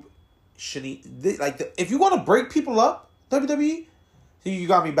group shouldn't, like, if you want to break people up, WWE, see, you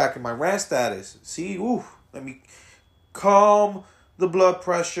got me back in my rant status. See, let me calm the blood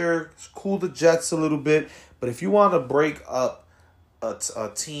pressure, cool the jets a little bit. But if you want to break up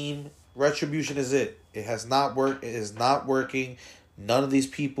a team, Retribution is it. It has not worked. It is not working. None of these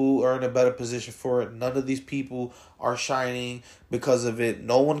people are in a better position for it. None of these people are shining because of it.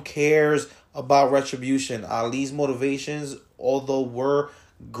 No one cares about Retribution. Ali's motivations, although were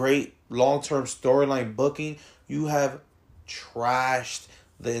great long-term storyline booking, you have trashed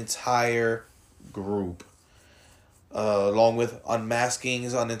the entire group. Along with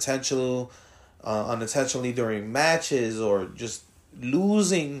unmaskings unintentionally during matches or just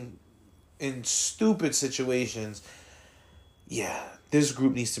losing in stupid situations. Yeah, this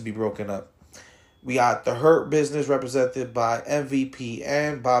group needs to be broken up. We got the Hurt Business represented by MVP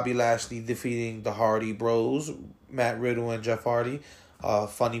and Bobby Lashley defeating the Hardy Bros, Matt Riddle and Jeff Hardy.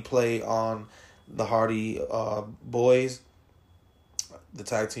 Funny play on the Hardy boys, the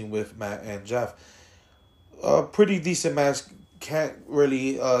tag team with Matt and Jeff. Pretty decent match. Can't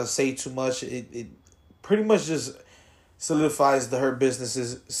really say too much. It pretty much just solidifies the Hurt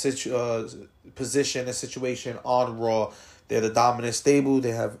Business's position and situation on Raw. They're the dominant stable.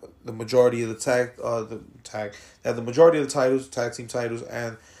 They have the majority of the They have the majority of the titles, tag team titles,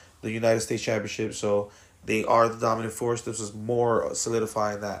 and the United States Championship. So they are the dominant force. This is more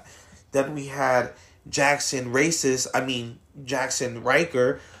solidifying that. Then we had Jackson Riker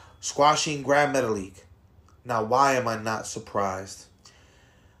squashing Grand Metalik. Now, why am I not surprised?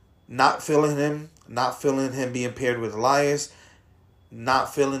 Not feeling him being paired with Elias,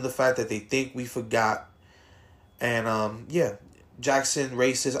 not feeling the fact that they think we forgot. And Jackson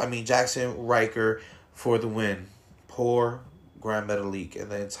Riker for the win. Poor Grand Metalik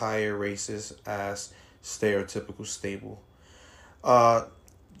and the entire racist ass stereotypical stable.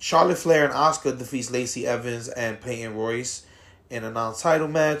 Charlotte Flair and Asuka defeats Lacey Evans and Peyton Royce in a non-title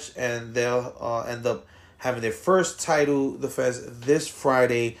match, and they'll end up having their first title defense this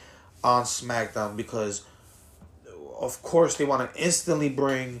Friday on SmackDown because, of course, they want to instantly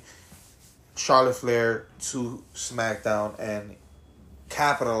bring Charlotte Flair to SmackDown and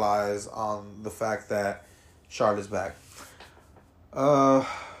capitalize on the fact that Charlotte's back. Boy.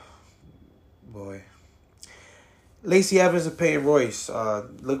 Lacey Evans and Peyton Royce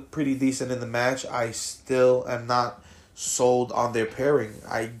look pretty decent in the match. I still am not sold on their pairing.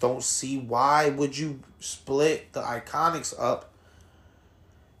 I don't see why would you split the Iconics up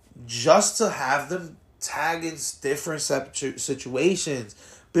just to have them tag in different situations.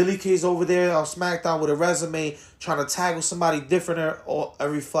 Billy Kay's over there on SmackDown with a resume trying to tag with somebody different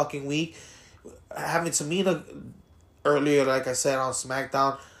every fucking week. Having Tamina earlier, like I said, on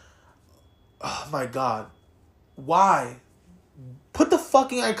SmackDown. Oh my God. Why? Put the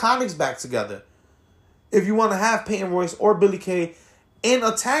fucking Iconics back together. If you want to have Peyton Royce or Billy Kay in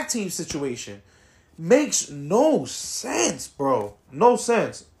a tag team situation. Makes no sense, bro. No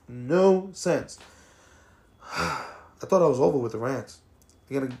sense. No sense. I thought I was over with the rants.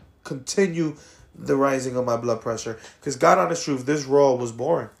 I'm going to continue the rising of my blood pressure. Because God honest truth, this Raw was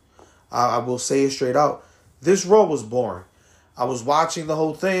boring. I will say it straight out. This Raw was boring. I was watching the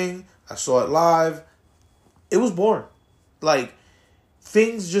whole thing. I saw it live. It was boring. Like,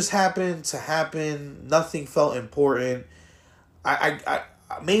 things just happened to happen. Nothing felt important.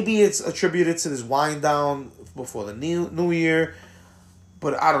 maybe it's attributed to this wind down before the new year,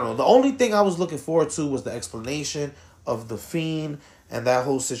 but I don't know. The only thing I was looking forward to was the explanation of The Fiend and that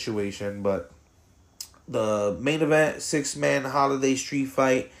whole situation. But the main event, 6-man holiday street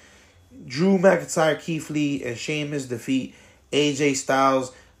fight, Drew McIntyre, Keith Lee, and Sheamus defeat AJ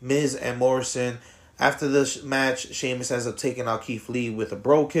Styles, Miz, and Morrison. After this match, Sheamus ends up taking out Keith Lee with a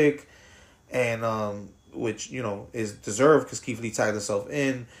bro kick, and which, you know, is deserved because Keith Lee tagged himself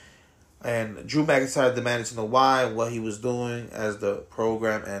in. And Drew McIntyre demanded to know why, what he was doing as the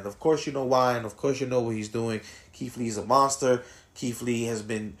program. And of course you know why, and of course you know what he's doing. Keith Lee's a monster. Keith Lee has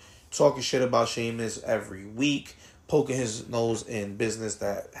been talking shit about Sheamus every week, poking his nose in business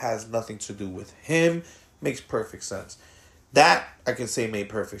that has nothing to do with him. Makes perfect sense. That, I can say, made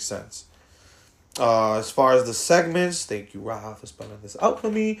perfect sense. As far as the segments, thank you, Raha, for spelling this out for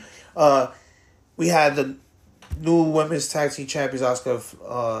me. We had the new women's tag team champions,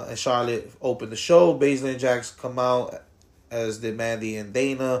 Asuka and Charlotte, open the show. Baszler and Jax come out, as did Mandy and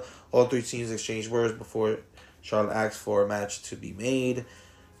Dana. All three teams exchange words before Charlotte asks for a match to be made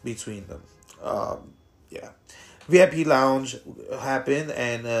between them. VIP Lounge happened,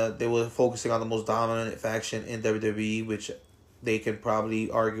 and they were focusing on the most dominant faction in WWE, which they can probably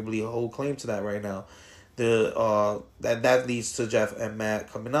arguably hold claim to that right now. That leads to Jeff and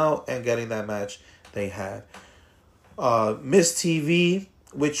Matt coming out and getting that match they had. Miss TV,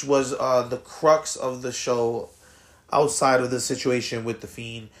 which was the crux of the show outside of the situation with The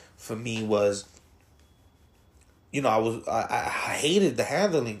Fiend, for me was, you know, I hated the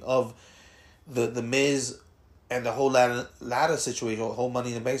handling of the Miz and the whole ladder situation, the whole Money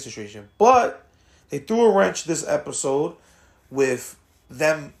in the Bank situation. But they threw a wrench this episode with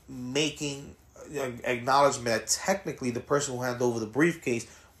them making acknowledgement that technically the person who handed over the briefcase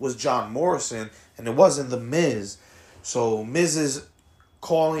was John Morrison, and it wasn't the Miz. So Miz is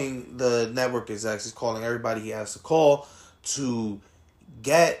calling the network execs, he's calling everybody he has to call to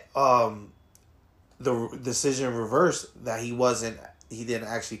get the decision reversed that he didn't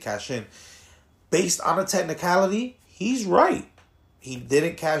actually cash in. Based on a technicality, he's right. He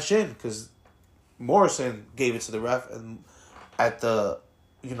didn't cash in because Morrison gave it to the ref, and at the,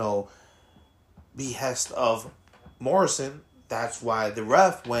 you know, behest of Morrison, that's why the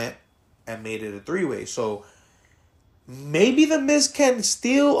ref went and made it a 3-way. So maybe the Miz can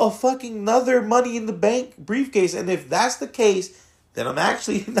steal a fucking another Money in the Bank briefcase, and if that's the case, then I'm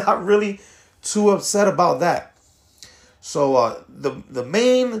actually not really too upset about that. So the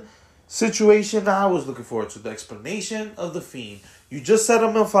main situation I was looking forward to, the explanation of The Fiend. You just set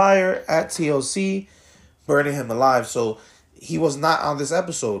him on fire at TLC, burning him alive. So he was not on this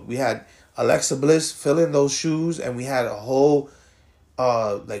episode. We had Alexa Bliss fill in those shoes, and we had a whole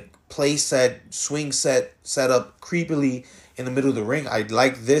play set, swing set up creepily in the middle of the ring. I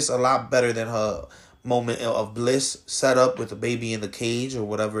like this a lot better than her moment of bliss set up with the baby in the cage or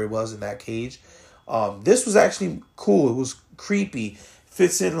whatever it was in that cage. This was actually cool. It was creepy.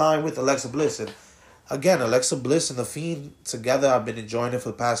 Fits in line with Alexa Bliss. And again, Alexa Bliss and The Fiend together, I've been enjoying it for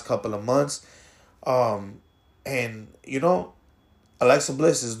the past couple of months. And, you know, Alexa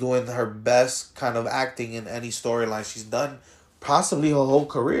Bliss is doing her best kind of acting in any storyline she's done, possibly her whole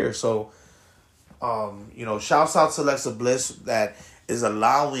career. So, you know, shouts out to Alexa Bliss that is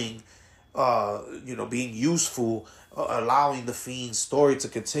allowing, being useful, allowing The Fiend's story to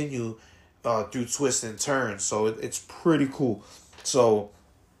continue through twists and turns. So it's pretty cool. So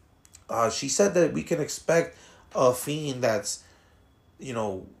she said that we can expect a Fiend that's, you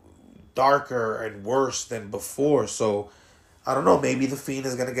know, darker and worse than before. So I don't know, maybe The Fiend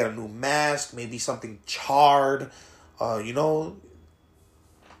is going to get a new mask, maybe something charred. One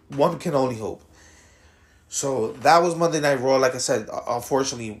can only hope. So that was Monday Night Raw. Like I said,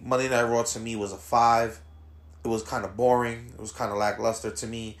 unfortunately, Monday Night Raw to me was a 5. It was kind of boring. It was kind of lackluster to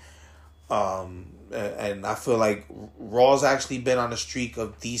me. And I feel like Raw's actually been on a streak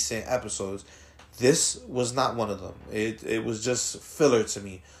of decent episodes. This was not one of them. It was just filler to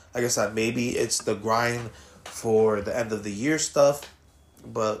me. Like I said, maybe it's the grind for the end of the year stuff,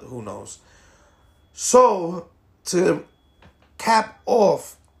 but who knows. So, to cap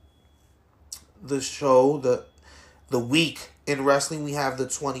off the show, the week in wrestling, we have the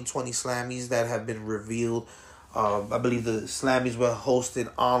 2020 Slammies that have been revealed. I believe the Slammies were hosted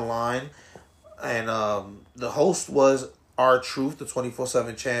online, and the host was R-Truth, the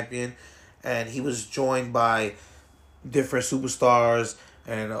 24/7 champion, and he was joined by different superstars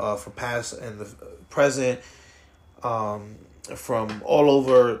and from past and the present, from all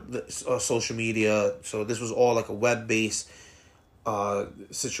over the, social media. So this was all like a web-based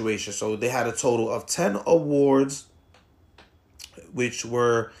situation. So they had a total of 10 awards which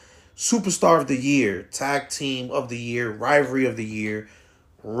were Superstar of the Year, Tag Team of the Year, Rivalry of the Year,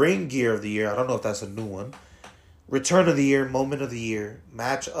 Ring Gear of the Year. I don't know if that's a new one. Return of the Year, Moment of the Year,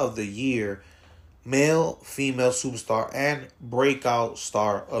 Match of the Year, Male, Female Superstar, and Breakout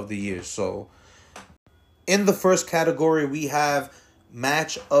Star of the Year. So, in the first category, we have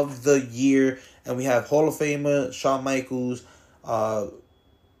Match of the Year, and we have Hall of Famer Shawn Michaels,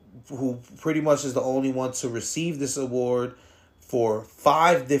 who pretty much is the only one to receive this award for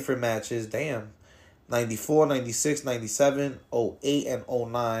 5 different matches. Damn. 94, 96, 97, 08, and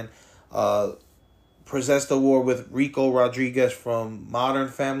 09. Presents the award with Rico Rodriguez from Modern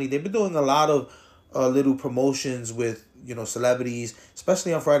Family. They've been doing a lot of little promotions with, celebrities,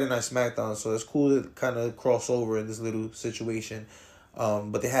 especially on Friday Night SmackDown. So it's cool to kind of cross over in this little situation.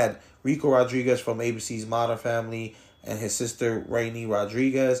 But they had Rico Rodriguez from ABC's Modern Family and his sister Rainy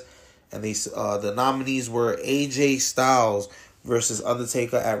Rodriguez. And the nominees were AJ Styles versus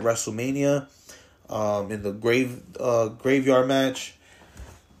Undertaker at WrestleMania in the graveyard match.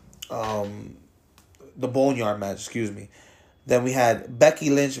 The Boneyard match, excuse me. Then we had Becky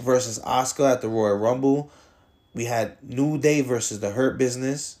Lynch versus Asuka at the Royal Rumble. We had New Day versus The Hurt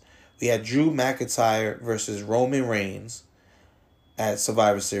Business. We had Drew McIntyre versus Roman Reigns at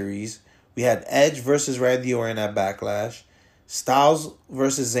Survivor Series. We had Edge versus Randy Orton at Backlash. Styles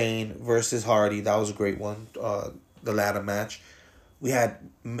versus Zayn versus Hardy. That was a great one, the ladder match. We had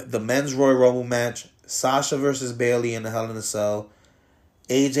the Men's Royal Rumble match. Sasha versus Bayley in the Hell in a Cell.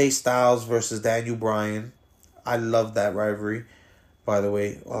 AJ Styles versus Daniel Bryan. I love that rivalry, by the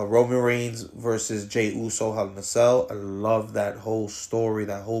way. Roman Reigns versus Jey Uso, Hell in a Cell. I love that whole story,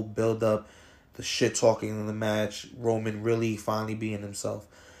 that whole build-up, the shit-talking in the match. Roman really finally being himself.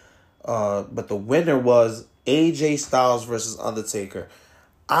 But the winner was AJ Styles versus Undertaker.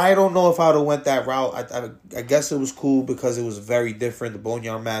 I don't know if I would have went that route. I guess it was cool because it was very different. The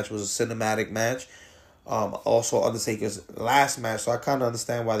Boneyard match was a cinematic match. Also Undertaker's last match, so I kind of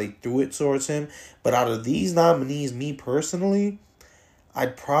understand why they threw it towards him. But out of these nominees, me personally,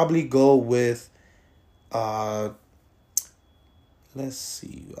 I'd probably go with let's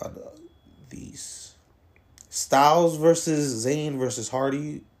see, these Styles versus Zayn versus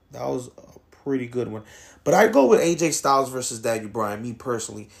Hardy. That was a pretty good one. But I'd go with AJ Styles versus Daniel Bryan, me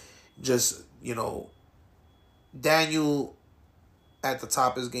personally. Just, Daniel at the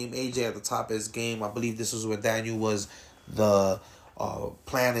top of his game, AJ at the top of his game. I believe this was when Daniel was the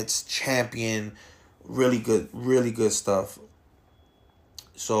Planet's champion. Really good stuff.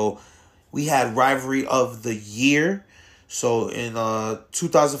 So we had Rivalry of the Year. So in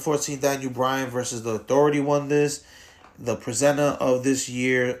 2014, Daniel Bryan versus The Authority won this. The presenter of this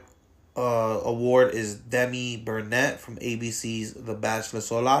year award is Demi Burnett from ABC's The Bachelor.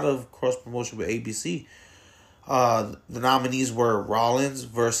 So a lot of cross promotion with ABC. The nominees were Rollins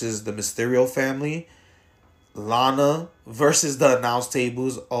versus the Mysterio family, Lana versus the Announce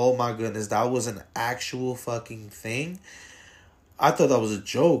Tables. Oh my goodness, that was an actual fucking thing. I thought that was a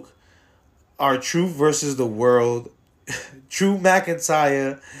joke. R-Truth versus the World, Drew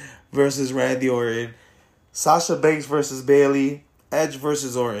McIntyre versus Randy Orton, Sasha Banks versus Bayley, Edge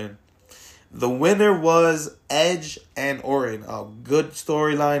versus Orton. The winner was Edge and Orton. A good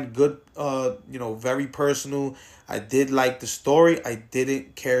storyline, good, very personal. I did like the story. I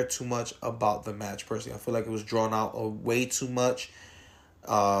didn't care too much about the match personally. I feel like it was drawn out way too much.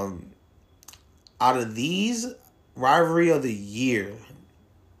 Out of these, Rivalry of the Year,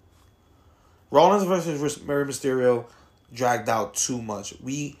 Rollins versus Rey Mysterio dragged out too much.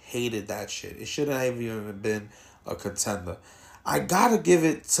 We hated that shit. It shouldn't have even been a contender. I gotta give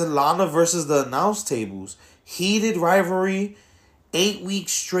it to Lana versus the Announce Tables. Heated rivalry, 8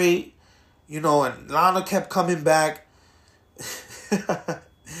 weeks straight, and Lana kept coming back.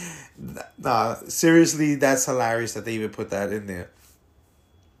 Nah, seriously, that's hilarious that they even put that in there.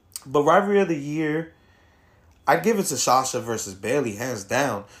 But Rivalry of the Year, I'd give it to Sasha versus Bayley, hands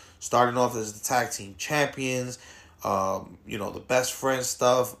down. Starting off as the tag team champions, the best friend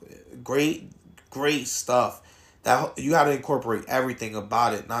stuff, great stuff. That you got to incorporate everything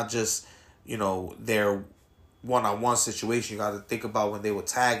about it, not just, their one-on-one situation. You got to think about when they were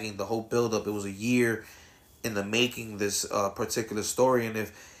tagging, the whole build-up. It was a year in the making, this particular story. And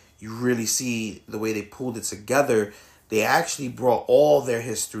if you really see the way they pulled it together, they actually brought all their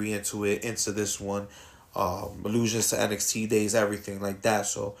history into this one. Allusions to NXT days, everything like that.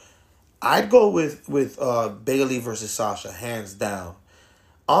 So I'd go with Bayley versus Sasha, hands down.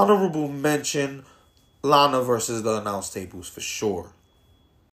 Honorable mention, Lana versus the Announce Tables for sure.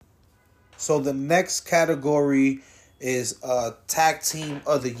 So the next category is Tag Team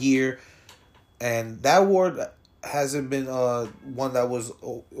of the Year. And that award, hasn't been one that was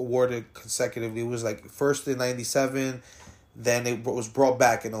awarded consecutively. It was like first in 97, then it was brought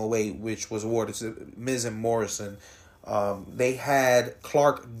back in 08, which was awarded to Miz and Morrison. They had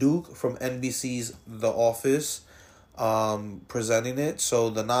Clark Duke from NBC's The Office presenting it. So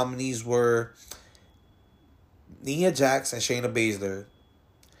the nominees were Nia Jax and Shayna Baszler,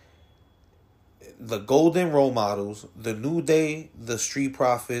 the Golden Role Models, The New Day, The Street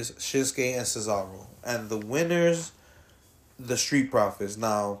Profits, Shinsuke and Cesaro. And the winners, the Street Profits.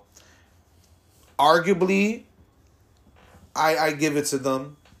 Now, arguably, I give it to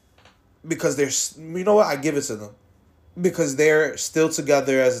them because I give it to them because they're still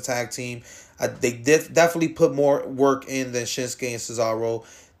together as a tag team. They definitely put more work in than Shinsuke and Cesaro.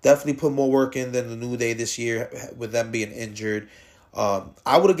 Definitely put more work in than the New Day this year with them being injured. I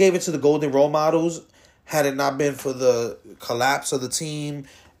would have gave it to the Golden Role Models had it not been for the collapse of the team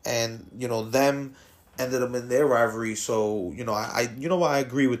and, them ended up in their rivalry. So, I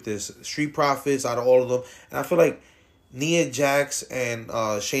agree with this. Street Profits out of all of them. And I feel like Nia Jax and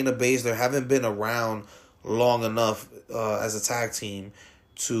Shayna Baszler haven't been around long enough as a tag team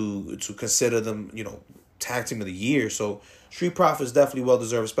to consider them, tag team of the year. So Street Profits definitely well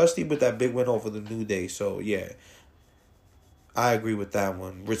deserved, especially with that big win over the New Day. So yeah, I agree with that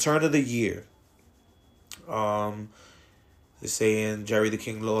one. Return of the year. They're saying Jerry the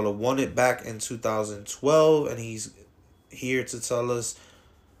King Lawler won it back in 2012, and he's here to tell us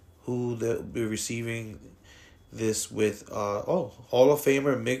who they'll be receiving this with. Hall of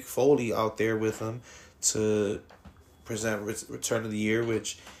Famer Mick Foley out there with him to present Return of the Year,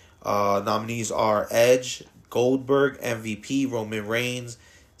 which nominees are Edge, Goldberg, MVP, Roman Reigns,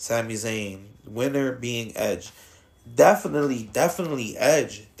 Sami Zayn. Winner being Edge. Definitely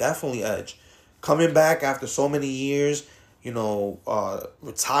Edge. Definitely Edge. Coming back after so many years,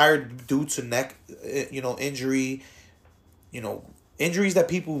 retired due to neck, injury, injuries that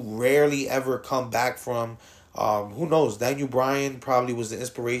people rarely ever come back from. Who knows? Daniel Bryan probably was the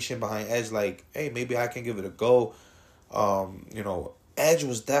inspiration behind Edge. Like, hey, maybe I can give it a go. Edge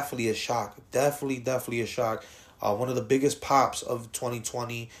was definitely a shock. Definitely a shock. One of the biggest pops of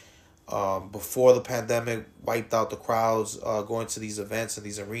 2020. Before the pandemic wiped out the crowds going to these events and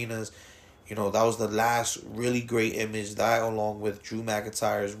these arenas. That was the last really great image, that along with Drew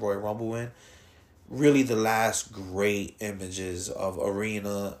McIntyre's Royal Rumble win. Really the last great images of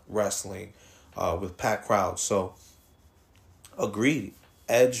arena wrestling with packed crowds. So, agreed.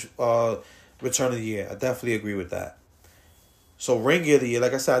 Edge, Return of the Year. I definitely agree with that. So, Ring Gear of the Year,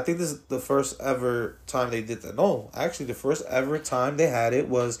 like I said, I think this is the first ever time they did that. No, actually, the first ever time they had it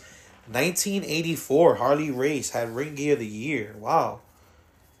was 1984. Harley Race had Ring Gear of the Year. Wow.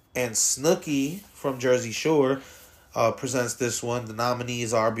 And Snooki from Jersey Shore presents this one. The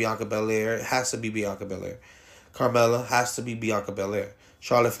nominees are Bianca Belair. It has to be Bianca Belair. Carmella has to be Bianca Belair.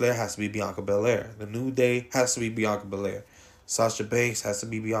 Charlotte Flair has to be Bianca Belair. The New Day has to be Bianca Belair. Sasha Banks has to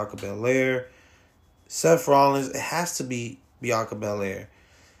be Bianca Belair. Seth Rollins, it has to be Bianca Belair.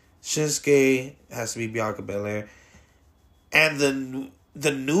 Shinsuke has to be Bianca Belair. And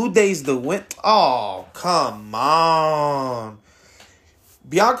the New Day's the win. Oh, come on.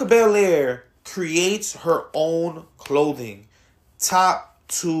 Bianca Belair creates her own clothing, top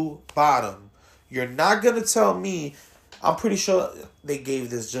to bottom. You're not going to tell me, I'm pretty sure they gave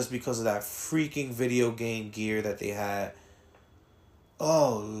this just because of that freaking video game gear that they had.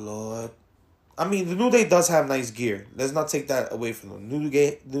 Oh, Lord. I mean, the New Day does have nice gear. Let's not take that away from them.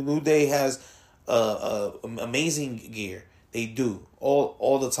 The New Day has amazing gear. They do.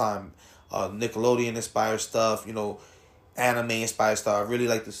 All the time. Nickelodeon-inspired stuff, anime-inspired stuff. I really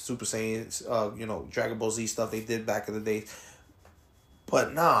like the Super Saiyans, Dragon Ball Z stuff they did back in the day.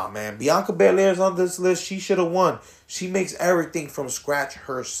 But nah, man. Bianca Belair's on this list. She should have won. She makes everything from scratch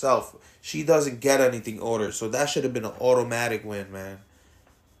herself. She doesn't get anything ordered. So that should have been an automatic win, man.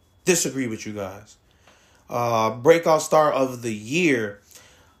 Disagree with you guys. Breakout Star of the Year.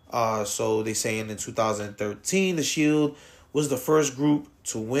 So they saying in 2013, The Shield was the first group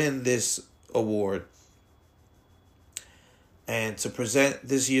to win this award. And to present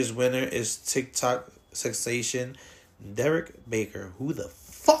this year's winner is TikTok sensation Derek Baker. Who the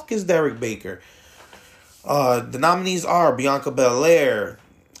fuck is Derek Baker? The nominees are Bianca Belair,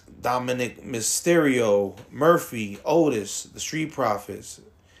 Dominic Mysterio, Murphy, Otis, the Street Profits.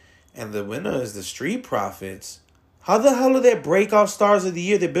 And the winner is the Street Profits. How the hell are they breakout stars of the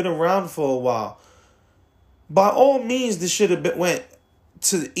year? They've been around for a while. By all means, this should have went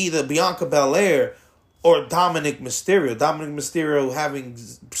to either Bianca Belair or Dominic Mysterio. Dominic Mysterio having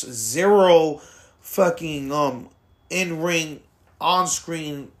zero fucking in-ring,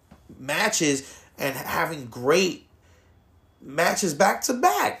 on-screen matches and having great matches back to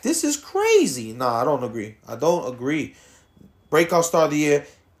back. This is crazy. No, I don't agree. Breakout star of the year,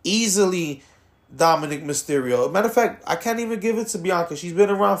 easily Dominic Mysterio. Matter of fact, I can't even give it to Bianca. She's been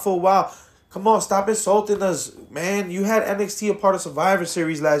around for a while. Come on, stop insulting us, man. You had NXT a part of Survivor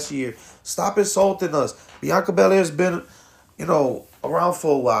Series last year. Stop insulting us. Bianca Belair's been, around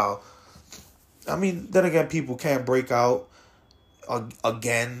for a while. I mean, then again, people can't break out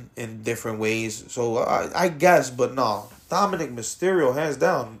again in different ways. So I guess, but no. Dominic Mysterio, hands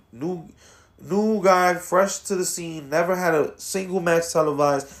down. New guy, fresh to the scene, never had a single match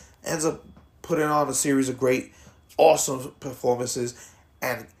televised, ends up putting on a series of great, awesome performances,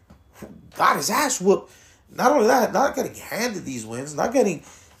 and got his ass whooped. Not only that, not getting handed these wins, not getting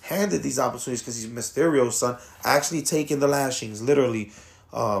handed these opportunities because he's Mysterio's son, actually taking the lashings, literally,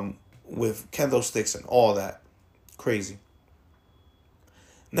 with kendo sticks and all that. Crazy.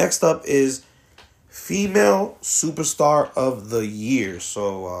 Next up is Female Superstar of the Year.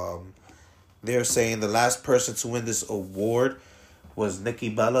 So, they're saying the last person to win this award was Nikki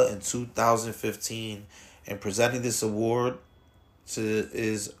Bella in 2015. And presenting this award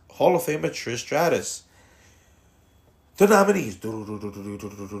is Hall of Famer Trish Stratus. The nominees.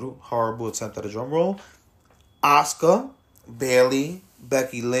 Horrible attempt at a drum roll. Asuka, Bayley,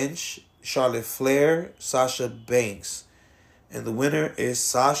 Becky Lynch, Charlotte Flair, Sasha Banks. And the winner is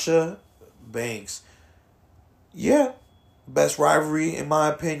Sasha Banks. Yeah. Best rivalry, in my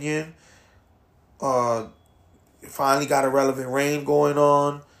opinion. Finally got a relevant reign going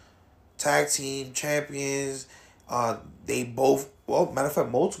on. Tag team champions. They both, matter of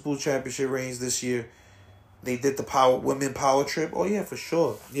fact, multiple championship reigns this year. They did the women power trip. Oh yeah, for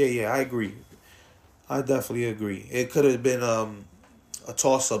sure. Yeah, I agree. I definitely agree. It could have been a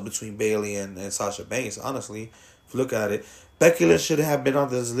toss up between Bayley and Sasha Banks. Honestly, if you look at it, Becky Lynch should have been on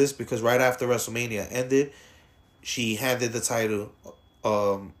this list because right after WrestleMania ended, she handed the title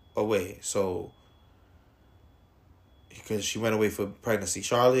away. So because she went away for pregnancy.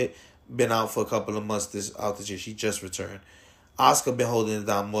 Charlotte been out for a couple of months this year. She just returned. Asuka been holding it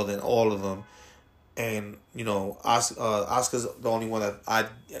down more than all of them. And, Asuka's the only one that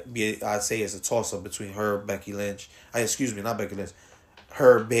I'd say is a toss-up between her, Becky Lynch. Not Becky Lynch.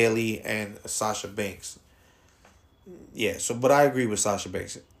 Her, Bayley, and Sasha Banks. Yeah, but I agree with Sasha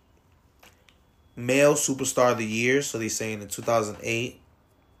Banks. Male Superstar of the Year. So they're saying in 2008,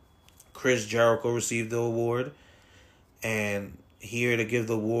 Chris Jericho received the award. And here to give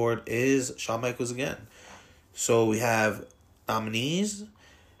the award is Shawn Michaels again. So we have nominees: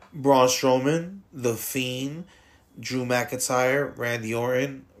 Braun Strowman, The Fiend, Drew McIntyre, Randy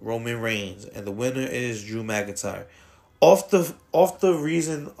Orton, Roman Reigns, and the winner is Drew McIntyre. Off the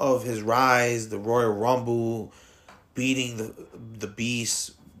reason of his rise, the Royal Rumble, beating the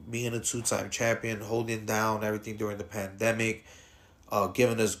Beast, being a 2-time champion, holding down everything during the pandemic,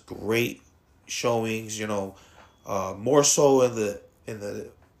 giving us great showings. More so in the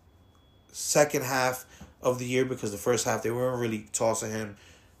second half of the year, because the first half they weren't really tossing him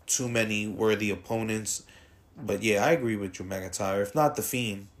too many worthy opponents. But yeah, I agree with Drew McIntyre. If not The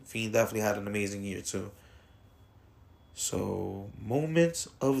Fiend. Fiend definitely had an amazing year too. So, moments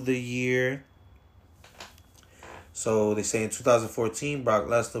of the year. So they say in 2014, Brock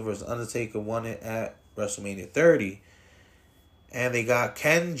Lesnar vs. Undertaker won it at WrestleMania 30. And they got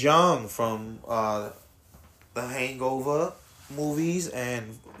Ken Jeong from the Hangover movies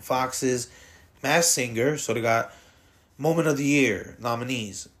and Fox's Masked Singer. So they got Moment of the Year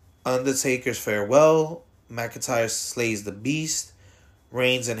nominees: Undertaker's Farewell, McIntyre Slays the Beast,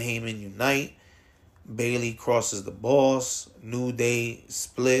 Reigns and Heyman Unite, Bayley Crosses the Boss, New Day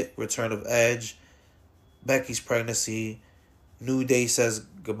Split, Return of Edge, Becky's Pregnancy, New Day Says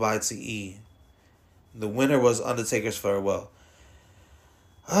Goodbye to E. The winner was Undertaker's Farewell.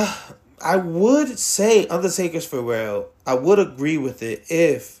 I would say Undertaker's Farewell. I would agree with it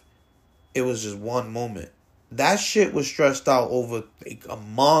if it was just one moment. That shit was stretched out over a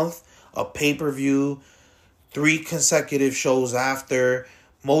month, a pay-per-view, 3 consecutive shows after,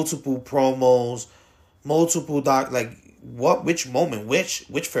 multiple promos, multiple which moment,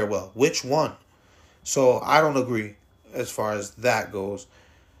 which farewell, which one? So I don't agree as far as that goes.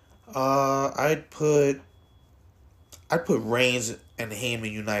 I'd put Reigns and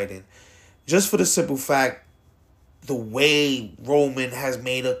Heyman united. Just for the simple fact, the way Roman has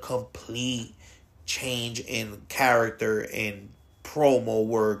made a complete change in character, in promo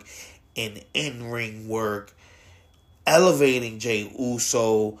work, in-ring work, elevating Jey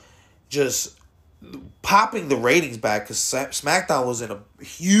Uso, just popping the ratings back, because SmackDown was in a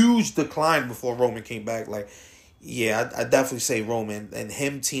huge decline before Roman came back. yeah, I definitely say Roman, and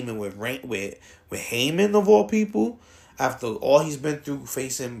him teaming with Heyman of all people after all he's been through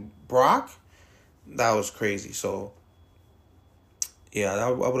facing Brock, that was crazy. So yeah, I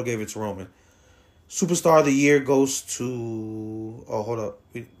would have gave it to Roman. Superstar of the Year goes to... Oh, hold up.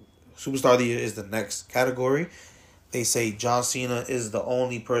 Superstar of the Year is the next category. They say John Cena is the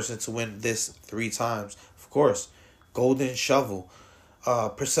only person to win this 3 times. Of course, Golden Shovel.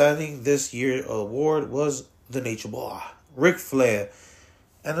 Presenting this year's award was the Nature Boy, Ric Flair.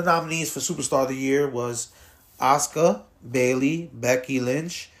 And the nominees for Superstar of the Year was Asuka, Bayley, Becky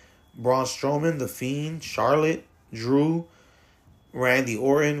Lynch, Braun Strowman, The Fiend, Charlotte, Drew, Randy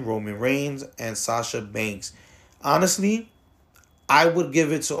Orton, Roman Reigns, and Sasha Banks. Honestly, I would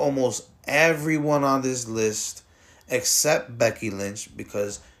give it to almost everyone on this list except Becky Lynch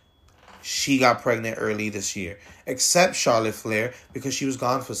because she got pregnant early this year. Except Charlotte Flair because she was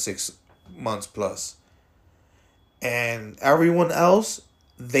gone for 6 months plus. And everyone else,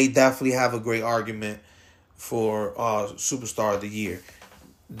 they definitely have a great argument for Superstar of the Year.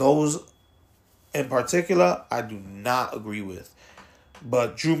 Those in particular, I do not agree with.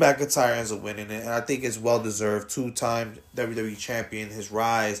 But Drew McIntyre ends up winning it, and I think it's well-deserved. 2-time WWE Champion, his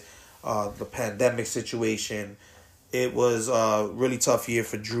rise, the pandemic situation. It was a really tough year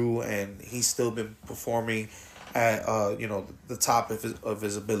for Drew, and he's still been performing at the top of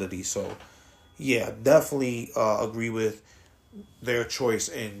his ability. So, yeah, definitely agree with their choice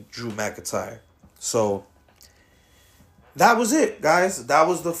in Drew McIntyre. So, that was it, guys. That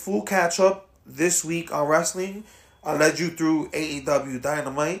was the full catch-up this week on wrestling. I led you through AEW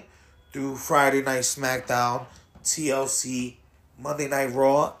Dynamite, through Friday Night SmackDown, TLC, Monday Night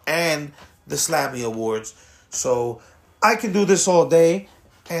Raw, and the Slammy Awards. So I can do this all day,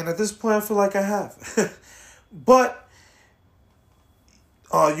 and at this point I feel like I have. But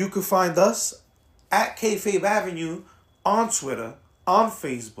you can find us at Kayfabe Avenue on Twitter, on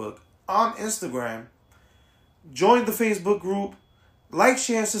Facebook, on Instagram. Join the Facebook group. Like,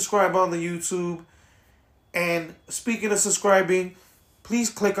 share, and subscribe on the YouTube. And speaking of subscribing, please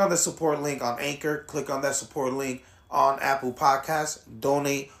click on the support link on Anchor. Click on that support link on Apple Podcasts.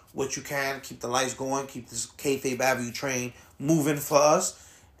 Donate what you can. Keep the lights going. Keep this Kayfabe Avenue train moving for us.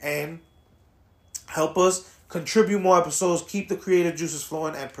 And help us contribute more episodes. Keep the creative juices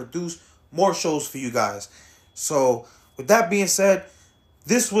flowing and produce more shows for you guys. So, with that being said,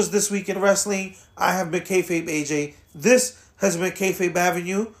 this was This Week in Wrestling. I have been Kayfabe AJ. This has been Kayfabe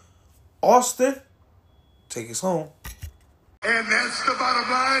Avenue. Austin, take us home. And that's the bottom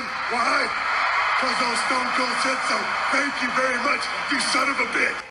line. Why? Because old Stone Cold said so. Thank you very much, you son of a bitch.